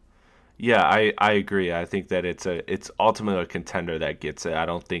 Yeah, I agree. I think that it's ultimately a contender that gets it. I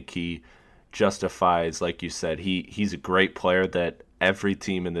don't think he justifies, like you said, he's a great player that every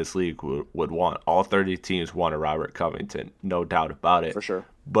team in this league would want. All 30 teams want a Robert Covington, no doubt about it. For sure.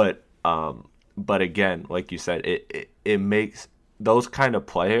 But again, like you said, it makes those kind of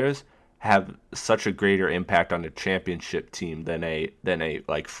players have such a greater impact on a championship team than a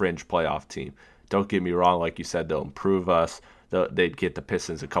like fringe playoff team. Don't get me wrong, like you said, they'll improve us. They'd get the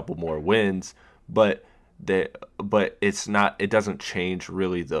Pistons a couple more wins, but it's not. It doesn't change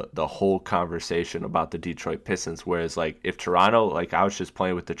really the whole conversation about the Detroit Pistons. Whereas, like, if Toronto, like, I was just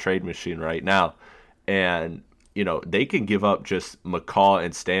playing with the trade machine right now, and they can give up just McCaw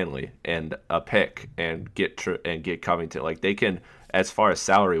and Stanley and a pick and get Covington. Like, they can. As far as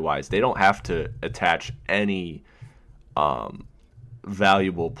salary-wise, they don't have to attach any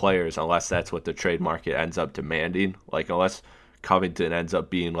valuable players unless that's what the trade market ends up demanding. Like, unless Covington ends up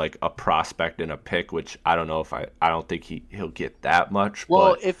being like a prospect and a pick, which I don't know if I don't think he'll get that much.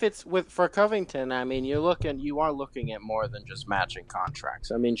 Well, but if it's for Covington, I mean, you are looking at more than just matching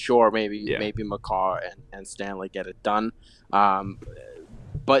contracts. I mean, sure, maybe McCaw and Stanley get it done,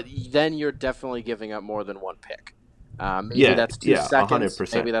 but then you're definitely giving up more than one pick. Maybe that's 2 seconds.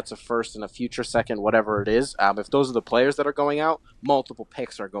 100%. Maybe that's a first and a future second, whatever it is. If those are the players that are going out, multiple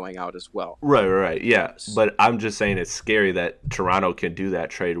picks are going out as well. Right. Yeah, but I'm just saying it's scary that Toronto can do that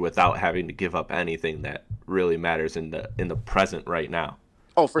trade without having to give up anything that really matters in the present right now.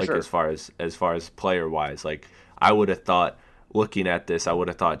 Oh, for sure. As far as player wise, like, I would have thought, looking at this,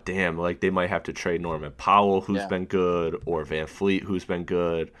 damn, like, they might have to trade Norman Powell, who's been good, or Van Fleet, who's been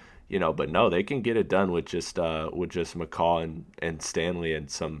good. But no, they can get it done with just McCaw and Stanley and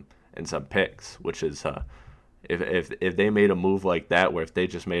some picks, which is if they made a move like that, where if they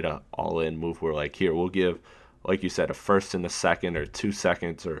just made a all-in move, where like, here, we'll give, like you said, a first and a second or 2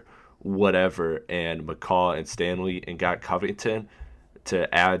 seconds or whatever, and McCaw and Stanley, and got Covington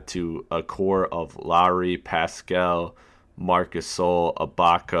to add to a core of Lowry, Pascal, Marc Gasol,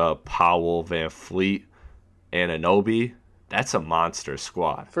 Ibaka, Powell, Van Fleet, and Anunoby. That's a monster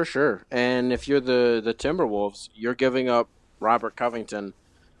squad. For sure. And if you're the Timberwolves, you're giving up Robert Covington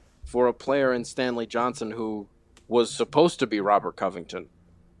for a player in Stanley Johnson who was supposed to be Robert Covington.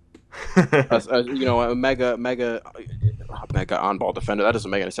 A mega on-ball defender. That doesn't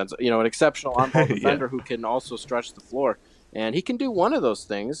make any sense. An exceptional on-ball defender who can also stretch the floor. And he can do one of those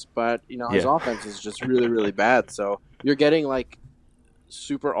things, but, his offense is just really, really bad. So you're getting, like,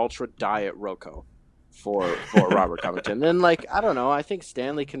 super ultra diet Rocco for Robert Covington. And, like, I don't know, I think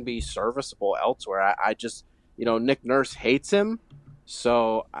Stanley can be serviceable elsewhere. I just, Nick Nurse hates him,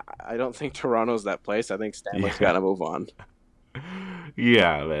 so I don't think Toronto's that place. I think Stanley's got to move on.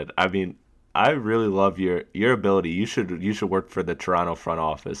 Yeah, man. I mean, I really love your ability. You should work for the Toronto front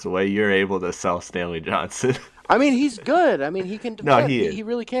office, the way you're able to sell Stanley Johnson. I mean, he's good. I mean, he can defend. No, he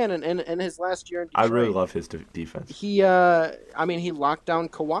really can. And his last year in Detroit, I really love his defense. He locked down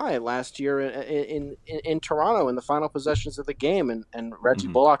Kawhi last year in Toronto in the final possessions of the game, and Reggie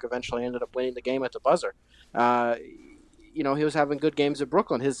Bullock eventually ended up winning the game at the buzzer. He was having good games at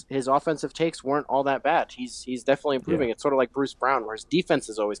Brooklyn. His offensive takes weren't all that bad. He's definitely improving. It's sort of like Bruce Brown, where his defense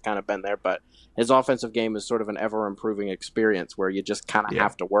has always kind of been there, but his offensive game is sort of an ever-improving experience where you just kind of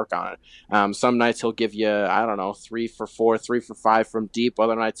have to work on it. Some nights he'll give you, 3 for 4, 3 for 5 from deep.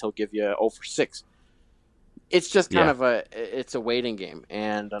 Other nights he'll give you 0 for 6. it's just kind of it's a waiting game.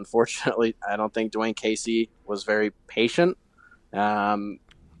 And unfortunately, I don't think Dwayne Casey was very patient. And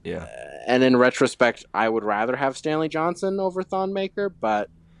in retrospect, I would rather have Stanley Johnson over Thonmaker, but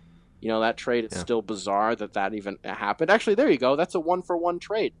that trade is still bizarre that even happened. Actually, there you go. That's a 1-for-1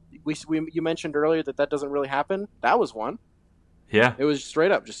 trade. You mentioned earlier that doesn't really happen. That was one. Yeah. It was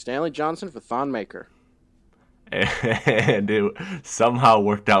straight up just Stanley Johnson for Thonmaker. And it somehow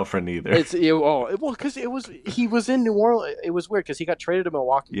worked out for neither. Because he was in New Orleans. It was weird because he got traded to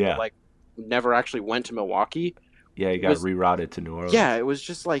Milwaukee. Yeah. But, never actually went to Milwaukee. Yeah, he got rerouted to New Orleans. Yeah, it was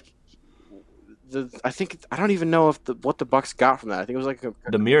just I don't even know what the Bucks got from that. I think it was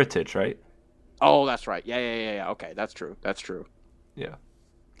the Mirotic, right? Oh, that's right. Yeah. Okay, that's true. Yeah.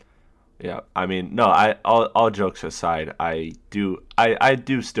 Yeah, I mean, no. All jokes aside, I do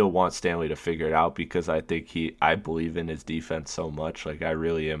still want Stanley to figure it out because I believe in his defense so much. I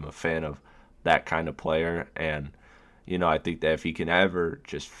really am a fan of that kind of player, and I think that if he can ever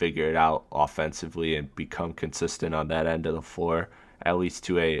just figure it out offensively and become consistent on that end of the floor, at least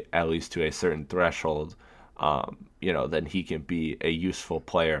to a certain threshold, then he can be a useful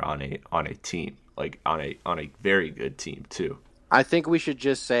player on a team, on a very good team too. I think we should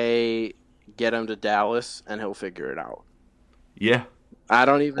just say get him to Dallas and he'll figure it out. Yeah. I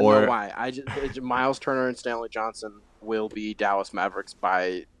don't even know why. Miles Turner and Stanley Johnson will be Dallas Mavericks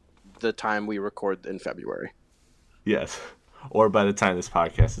by the time we record in February. Yes. Or by the time this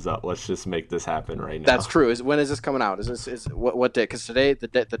podcast is up. Let's just make this happen right now. That's true. When is this coming out? What day? Because today, the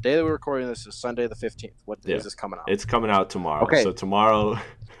day that we're recording this is Sunday the 15th. What day is this coming out? It's coming out tomorrow. Okay. So tomorrow.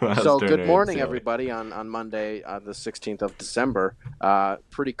 So good morning, everybody, on Monday, the 16th of December.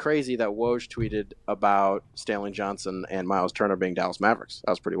 Pretty crazy that Woj tweeted about Stanley Johnson and Miles Turner being Dallas Mavericks.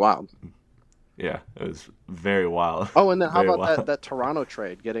 That was pretty wild. Yeah, it was very wild. Oh, and then how about that Toronto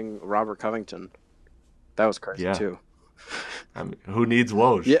trade, getting Robert Covington? That was crazy, too. I mean, who needs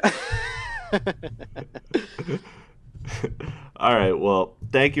Woj? Yeah. All right, well,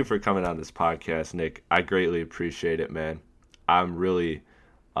 thank you for coming on this podcast, Nick. I greatly appreciate it, man. I really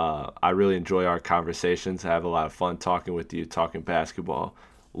enjoy our conversations. I have a lot of fun talking with you, talking basketball.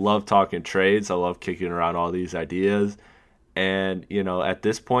 Love talking trades. I love kicking around all these ideas. And, at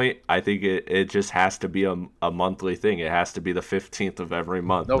this point, I think it just has to be a monthly thing. It has to be the 15th of every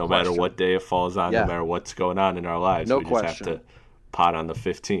month, no matter what day it falls on, no matter what's going on in our lives. We just have to pot on the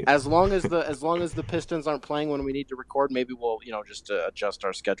 15th. As long as the Pistons aren't playing when we need to record, maybe we'll, just adjust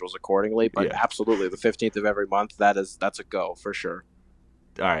our schedules accordingly. But absolutely, the 15th of every month, that's a go for sure.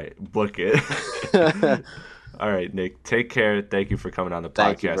 All right, book it. All right, Nick, take care. Thank you for coming on the podcast,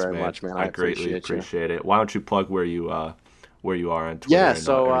 Thank you very much, man. I greatly appreciate it. Why don't you plug where you are on Twitter and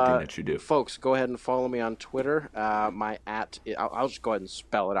everything that you do? Folks, go ahead and follow me on Twitter. I'll just go ahead and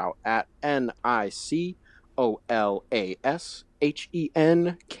spell it out, at NICOLASHENKEL.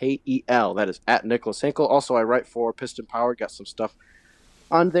 That is at Nicholas Henkel. Also, I write for Piston Power. Got some stuff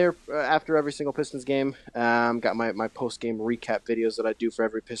on there after every single Pistons game. Got my post-game recap videos that I do for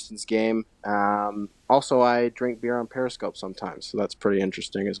every Pistons game. Also, I drink beer on Periscope sometimes, so that's pretty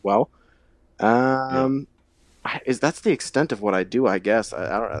interesting as well. That's the extent of what I do, I guess.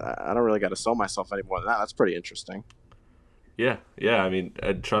 I don't really got to sell myself any more than that. That's pretty interesting. Yeah. I mean,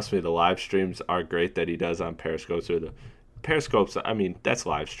 trust me, the live streams are great that he does on Periscopes. Or the Periscopes, I mean, that's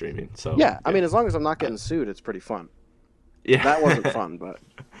live streaming. So I mean, as long as I'm not getting sued, it's pretty fun. Yeah, that wasn't fun, but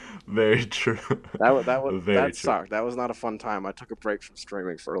very true. That sucked. That was not a fun time. I took a break from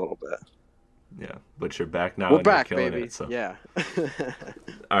streaming for a little bit. Yeah, but you're back now. We're back, baby. It, so. Yeah.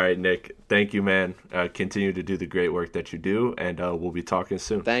 All right, Nick. Thank you, man. Continue to do the great work that you do, and we'll be talking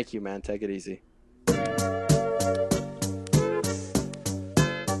soon. Thank you, man. Take it easy.